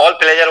all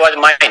pleasure was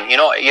mine.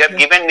 You have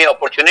given me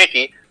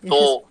opportunity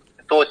to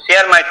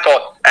share my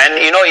thoughts, and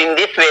in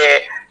this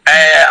way,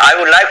 I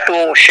would like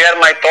to share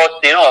my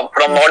thoughts,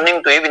 from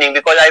morning to evening,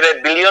 because I have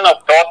a billion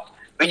of thoughts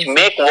which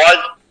make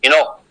world,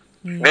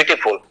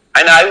 beautiful,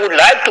 and I would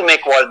like to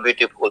make world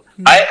beautiful.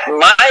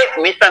 My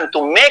mission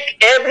to make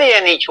every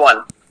and each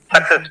one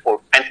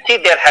successful and see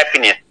their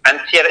happiness and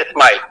share a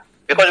smile.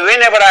 Because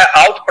whenever I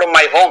out from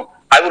my home,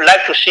 I would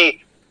like to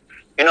see,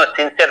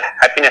 sincere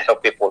happiness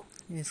of people,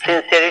 Yes,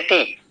 sir.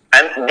 sincerity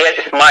and their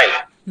smile,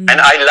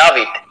 and I love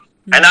it.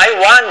 And I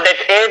want that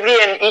every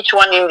and each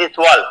one in this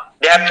world,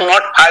 they have to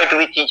not fight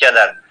with each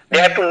other. They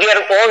have to do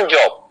their own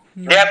job.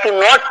 They have to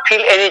not feel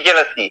any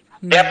jealousy.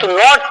 They have to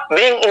not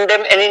bring in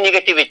them any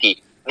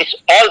negativity. This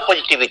all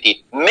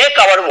positivity. Make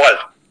our world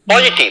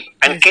positive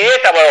and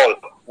create our world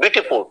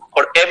beautiful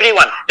for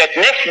everyone. That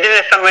next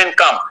generation when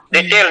come,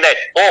 they tell that,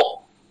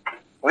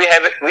 we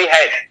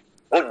had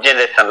good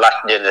generation, last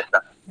generation.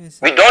 Yes,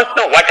 sir. We don't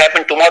know what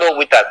happened tomorrow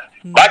with us,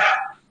 but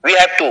we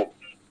have to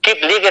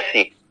keep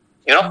legacy,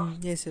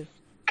 Yes, sir.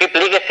 keep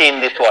legacy in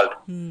this world.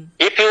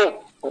 If you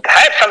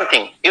have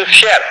something, you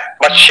share,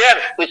 but share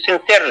with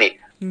sincerely.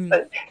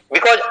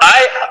 Because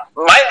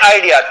my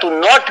idea to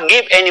not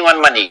give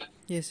anyone money,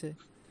 Yes, sir.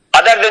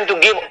 other than to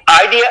give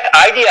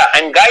idea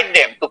and guide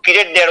them to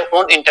create their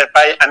own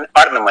enterprise and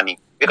earn money.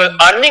 Because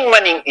earning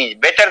money is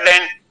better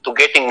than to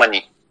getting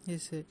money.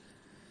 Yes, sir.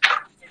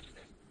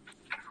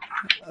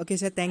 Okay,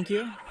 sir. Thank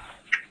you.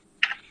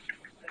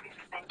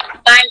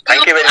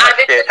 Thank you very much.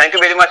 Thank you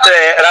very much,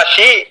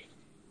 Rashi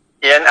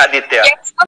and Aditya. Yes,